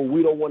people,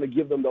 we don't want to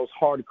give them those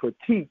hard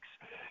critiques,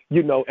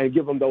 you know, and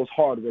give them those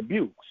hard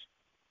rebukes.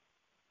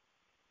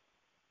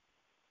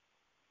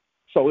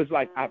 So it's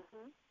like,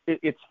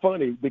 it's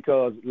funny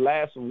because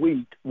last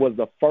week was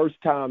the first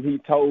time he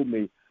told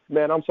me,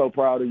 man, I'm so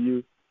proud of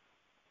you.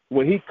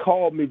 When he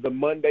called me the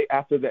Monday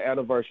after the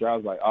anniversary, I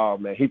was like, oh,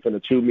 man, he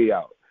finna chew me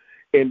out.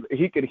 And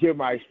he could hear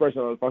my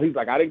expression on the phone. He's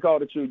like, I didn't call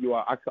to chew you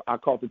out. I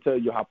called to tell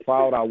you how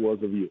proud I was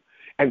of you.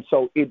 And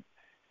so it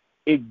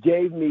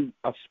gave me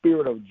a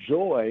spirit of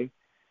joy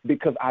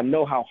because I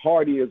know how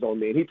hard he is on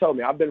me. And he told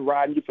me, I've been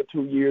riding you for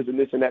 2 years and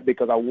this and that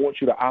because I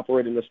want you to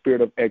operate in the spirit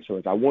of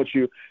excellence. I want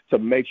you to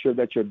make sure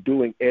that you're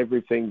doing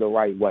everything the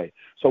right way.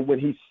 So when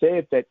he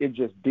said that, it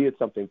just did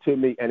something to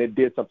me, and it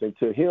did something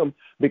to him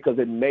because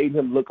it made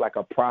him look like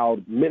a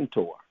proud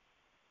mentor.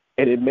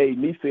 And it made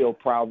me feel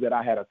proud that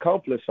I had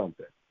accomplished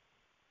something.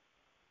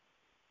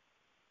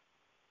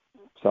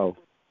 So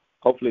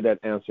hopefully that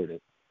answered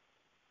it.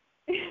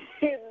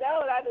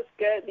 No, that is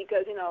good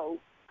because, you know,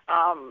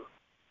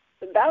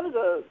 that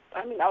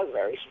was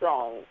very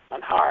strong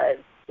and hard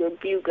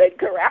rebuke and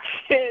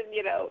correction,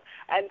 you know.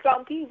 And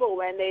some people,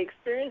 when they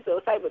experience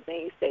those type of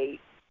things, they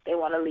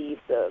want to leave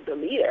the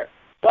leader.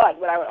 But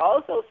what I would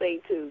also say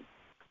to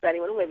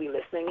anyone who may be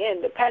listening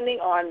in, depending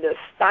on the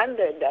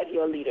standard that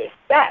your leader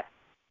set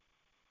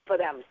for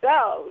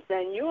themselves,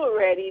 then you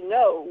already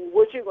know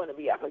what you're going to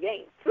be up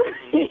against.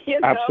 You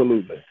know?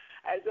 Absolutely.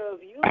 And so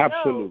if you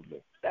Absolutely.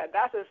 know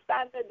that's a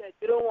standard that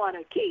you don't want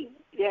to keep,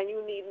 then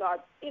you need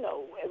not, you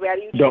know, where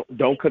you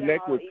don't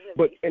connect with.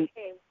 But and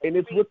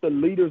it's with the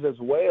leaders as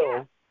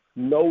well,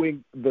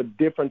 knowing the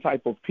different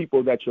type of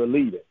people that you're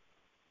leading.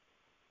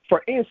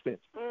 For instance,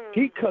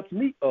 he cuts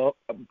me up.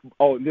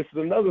 Oh, this is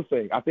another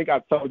thing. I think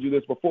I've told you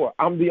this before.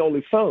 I'm the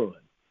only son.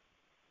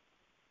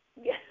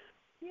 Yeah.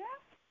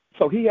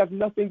 So he has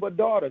nothing but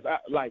daughters.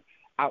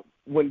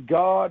 When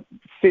God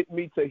sent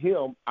me to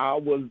him,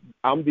 I'm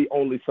the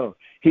only son.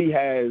 He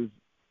has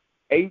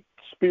 8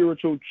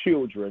 spiritual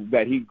children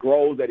that he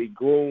grows, that he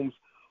grooms,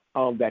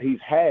 that he's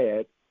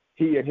had,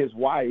 he and his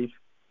wife,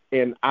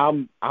 and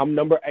I'm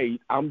number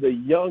 8. I'm the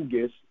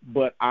youngest,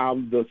 but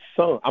I'm the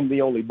son. I'm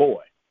the only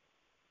boy.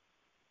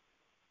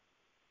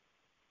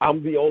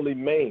 I'm the only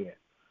man.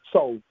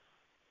 So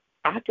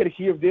I could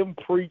hear them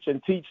preach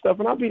and teach stuff,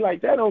 and I'd be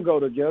like, that don't go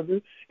together.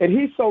 And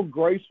he's so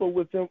graceful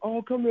with them.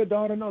 Oh, come here,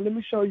 daughter. No, let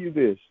me show you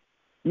this.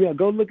 Yeah,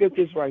 go look at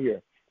this right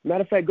here.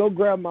 Matter of fact, go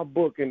grab my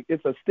book, and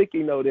it's a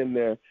sticky note in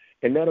there,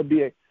 and that'll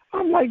be it.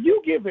 I'm like,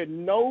 you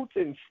giving notes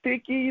and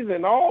stickies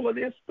and all of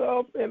this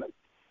stuff, and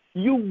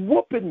you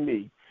whooping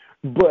me.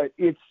 But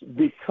it's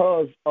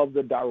because of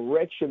the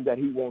direction that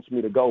he wants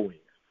me to go in.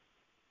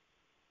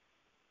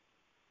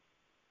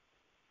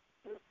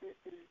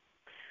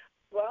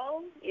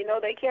 Well, you know,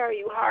 they carry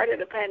you harder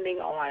depending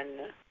on,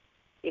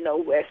 you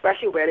know,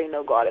 especially where they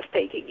know God is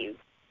taking you.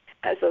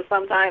 And so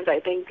sometimes I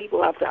think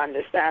people have to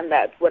understand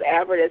that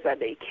whatever it is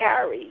that they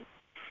carry,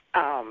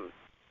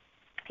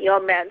 your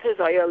mentors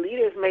or your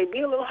leaders may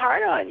be a little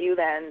harder on you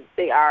than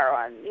they are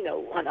on, you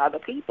know, on other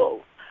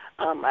people.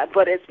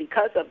 But it's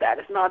because of that.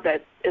 It's not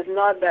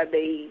that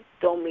they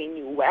don't mean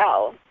you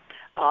well.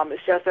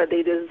 It's just that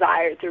they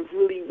desire to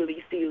really,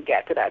 really see you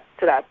get to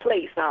that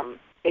place.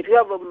 If you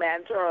have a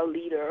mentor or a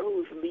leader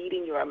who's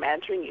leading you or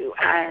mentoring you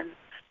and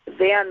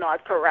they are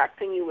not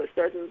correcting you with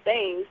certain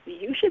things,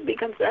 you should be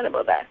concerned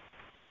about that.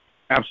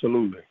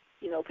 Absolutely.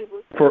 You know,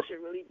 people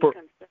should really be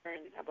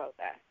concerned about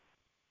that.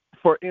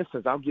 For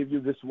instance, I'll give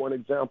you this one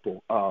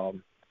example.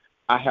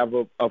 I have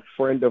a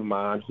friend of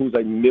mine who's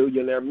a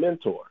millionaire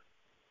mentor.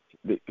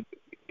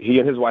 He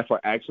and his wife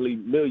are actually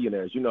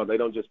millionaires. You know, they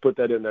don't just put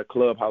that in their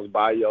Clubhouse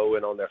bio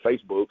and on their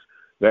Facebooks.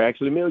 They're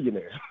actually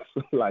millionaires.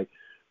 Like,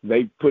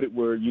 they put it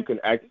where you can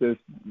access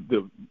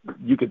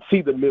you can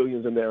see the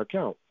millions in their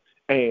account.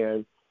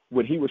 And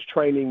when he was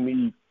training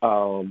me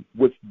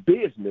with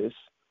business,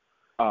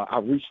 I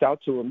reached out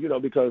to him, you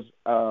know, because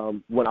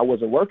when I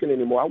wasn't working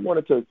anymore, I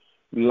wanted to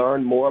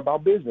learn more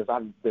about business.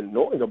 I've been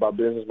knowing about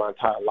business my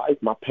entire life.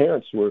 My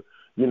parents were,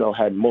 you know,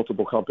 had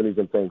multiple companies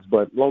and things.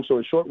 But long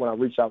story short, when I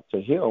reached out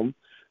to him,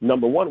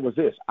 number one was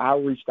this. I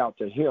reached out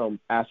to him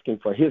asking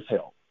for his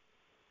help.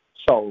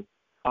 So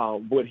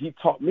what he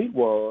taught me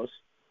was,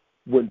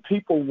 when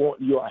people want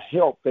your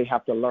help, they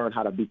have to learn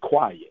how to be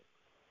quiet.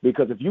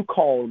 Because if you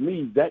call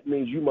me, that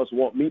means you must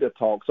want me to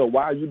talk. So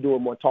why are you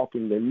doing more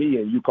talking than me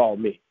and you call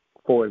me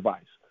for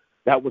advice?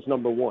 That was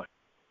number one.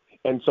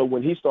 And so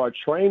when he started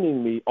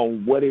training me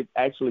on what it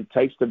actually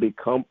takes to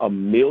become a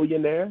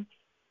millionaire,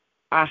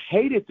 I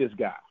hated this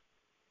guy.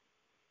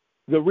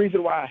 The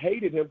reason why I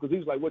hated him, because he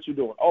was like, what you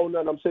doing? Oh,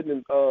 nothing, I'm sitting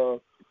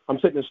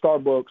in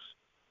Starbucks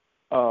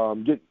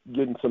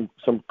getting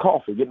some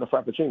coffee, getting a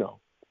Frappuccino.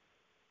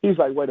 He's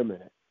like, wait a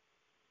minute.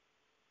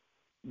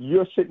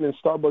 you're sitting in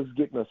Starbucks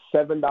getting a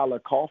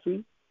 $7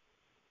 coffee,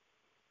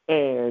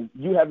 and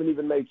you haven't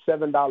even made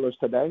 $7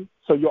 today,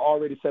 so you're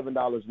already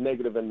 $7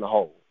 negative in the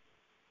hole.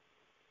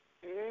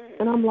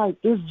 And I'm like,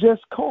 it's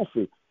just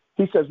coffee.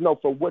 He says, no,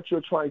 for what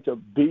you're trying to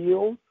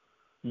build,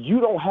 you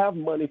don't have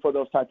money for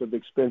those type of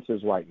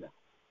expenses right now.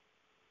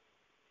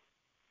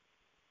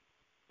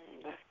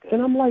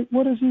 And I'm like,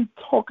 what is he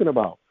talking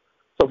about?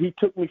 So he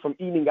took me from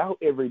eating out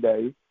every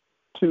day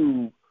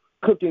to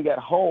cooking at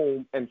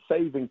home and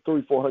saving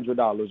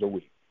 $300-400 a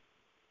week.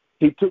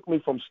 He took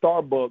me from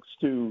Starbucks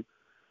to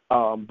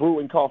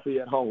brewing coffee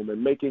at home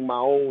and making my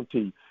own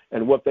tea.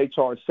 And what they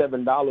charge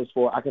 $7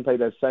 for, I can pay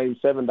that same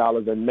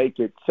 $7 and make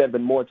it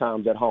 7 more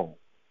times at home.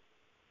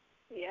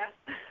 Yeah.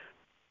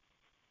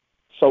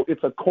 So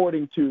it's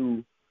according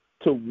to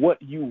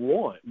what you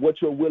want,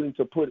 what you're willing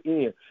to put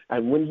in.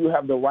 And when you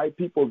have the right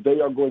people, they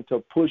are going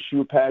to push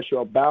you past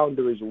your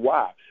boundaries.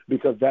 Why?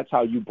 Because that's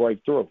how you break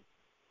through.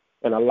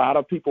 And a lot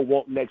of people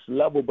want next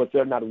level, but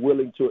they're not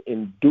willing to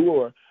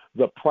endure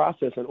the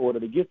process in order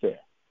to get there.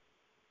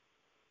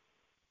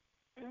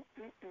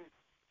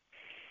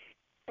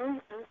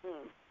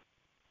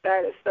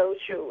 That is so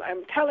true.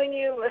 I'm telling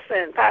you,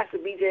 listen, Pastor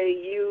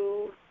BJ,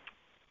 you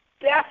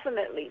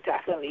definitely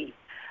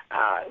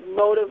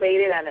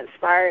motivated and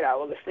inspired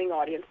our listening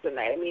audience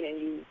tonight. I mean,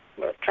 and you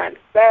were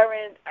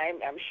transparent.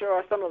 I'm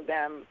sure some of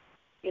them,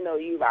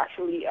 you've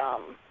actually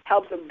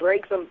helped to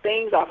break some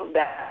things off of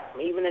that,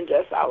 even in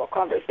just our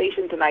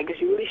conversation tonight,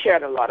 because you really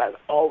shared a lot, as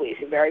always.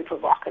 You're very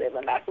provocative,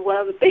 and that's one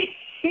of the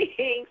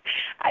things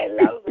I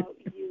love about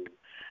you.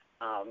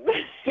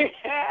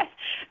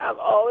 I'm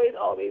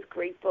always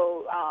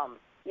grateful,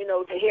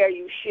 to hear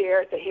you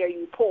share, to hear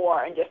you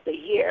pour, and just to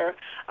hear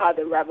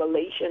the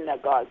revelation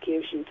that God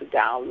gives you to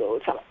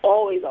download. So I'm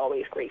always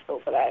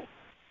grateful for that.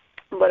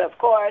 But, of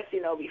course,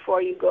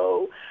 before you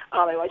go,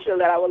 I want you to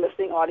let our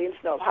listening audience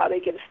know how they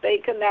can stay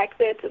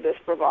connected to this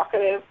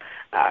provocative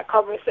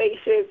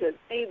conversations and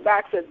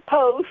feedbacks and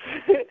posts,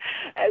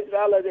 as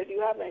well as if you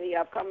have any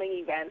upcoming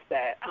events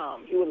that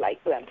you would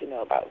like for them to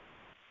know about.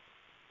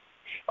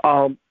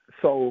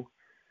 So,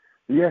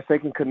 yes, they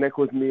can connect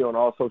with me on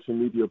all social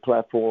media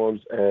platforms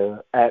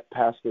at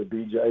Pastor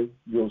BJ.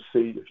 You'll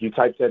see, if you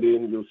type that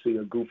in, you'll see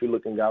a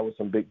goofy-looking guy with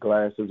some big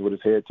glasses with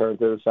his head turned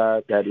to the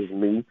side. That is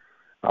me.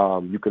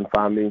 You can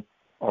find me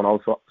on all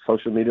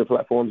social media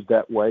platforms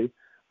that way.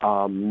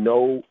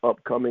 No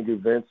upcoming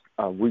events.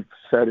 We've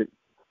said it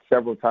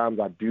several times.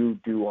 I do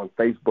on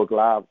Facebook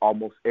Live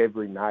almost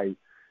every night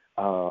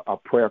a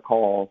prayer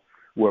call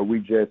where we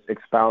just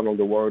expound on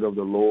the word of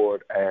the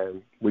Lord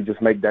and we just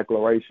make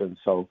declarations.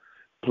 So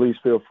please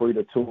feel free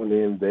to tune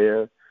in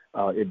there.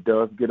 It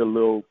does get a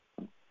little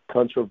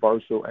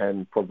controversial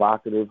and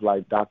provocative,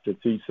 like Dr.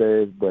 T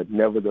says, but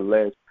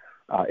nevertheless,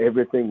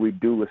 everything we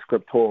do is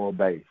scriptural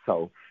based.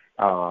 So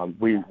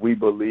we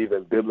believe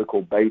in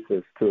biblical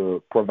basis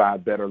to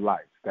provide better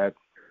life. That's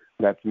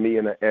me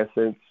in the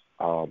essence.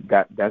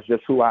 That's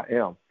just who I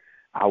am.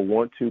 I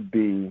want to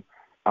be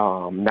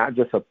not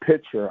just a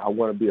pitcher. I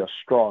want to be a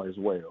straw as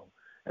well.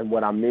 And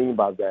what I mean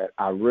by that,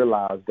 I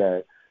realize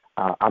that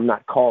I'm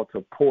not called to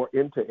pour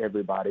into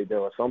everybody.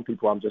 There are some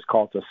people I'm just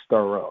called to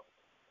stir up.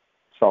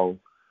 So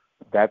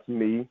that's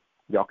me.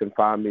 Y'all can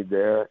find me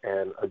there.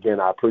 And, again,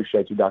 I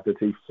appreciate you, Dr.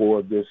 T,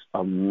 for this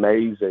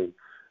amazing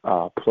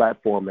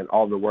platform and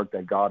all the work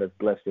that God has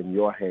blessed in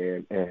your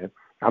hand. And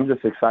I'm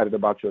just excited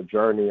about your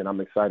journey, and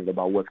I'm excited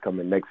about what's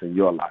coming next in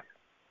your life.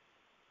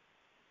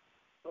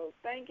 Well,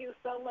 thank you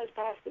so much,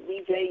 Pastor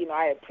BJ.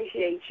 I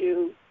appreciate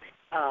you.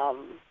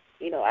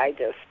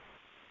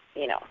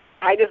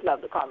 I just love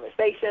the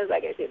conversations.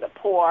 Like I said, the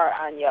pour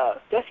on your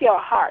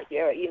heart.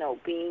 You're,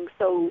 being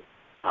so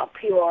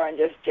pure and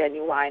just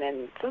genuine.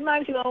 And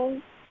sometimes you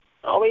don't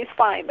always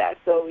find that.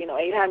 So,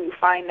 anytime you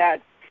find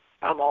that,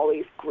 I'm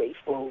always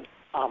grateful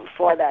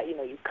for that.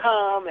 You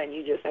come and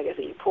you just, like I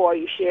said, you pour,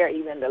 you share,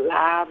 even the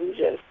live. You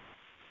just,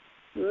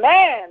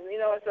 man,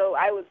 so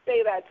I would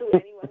say that to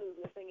anyone who's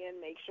listening in,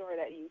 make sure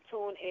that you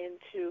tune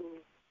into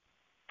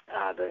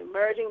the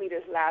Emerging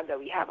Leaders Lab that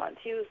we have on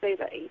Tuesdays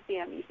at 8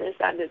 p.m. Eastern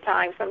Standard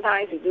Time.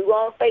 Sometimes you do go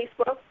on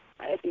Facebook.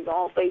 And if you go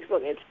on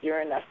Facebook, it's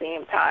during that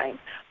same time.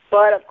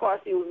 But, of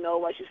course, you will know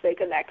once you stay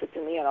connected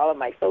to me on all of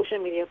my social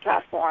media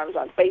platforms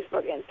on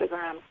Facebook,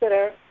 Instagram,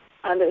 Twitter,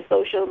 under the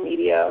social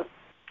media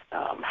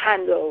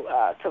handle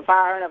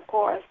Tavara, and, of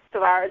course,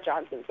 Tavara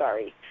Johnson,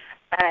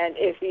 And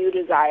if you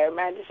desire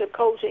mentorship,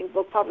 coaching,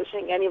 book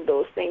publishing, any of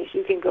those things,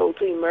 you can go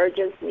to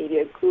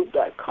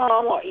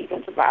emergencemediagroup.com or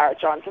even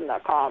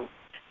TavaraJohnson.com.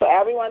 So,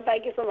 everyone,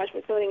 thank you so much for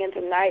tuning in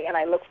tonight, and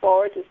I look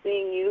forward to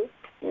seeing you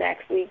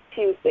next week,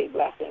 Tuesday.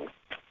 Blessings.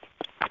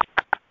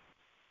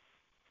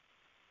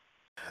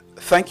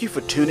 Thank you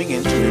for tuning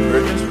in to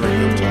Emergence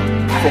Radio Talk.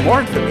 For more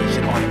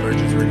information on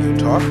Emergence Radio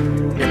Talk,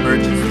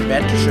 Emergence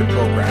Mentorship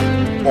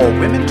Program, or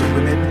Women to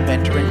Women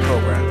Mentoring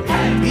Program,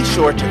 be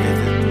sure to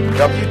visit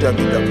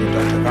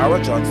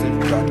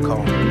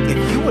www.tavarajohnson.com.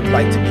 If you would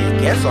like to be a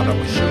guest on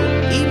our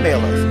show, email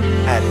us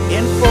at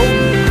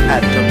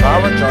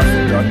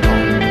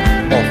info@tavarajohnson.com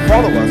or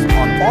follow us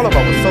on all of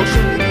our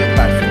social media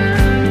platforms,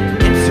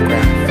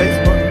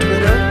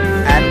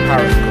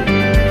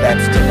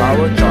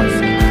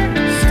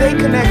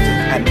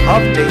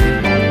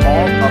 updated on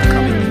all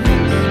upcoming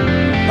events.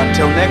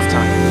 Until next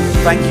time,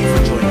 thank you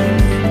for joining us.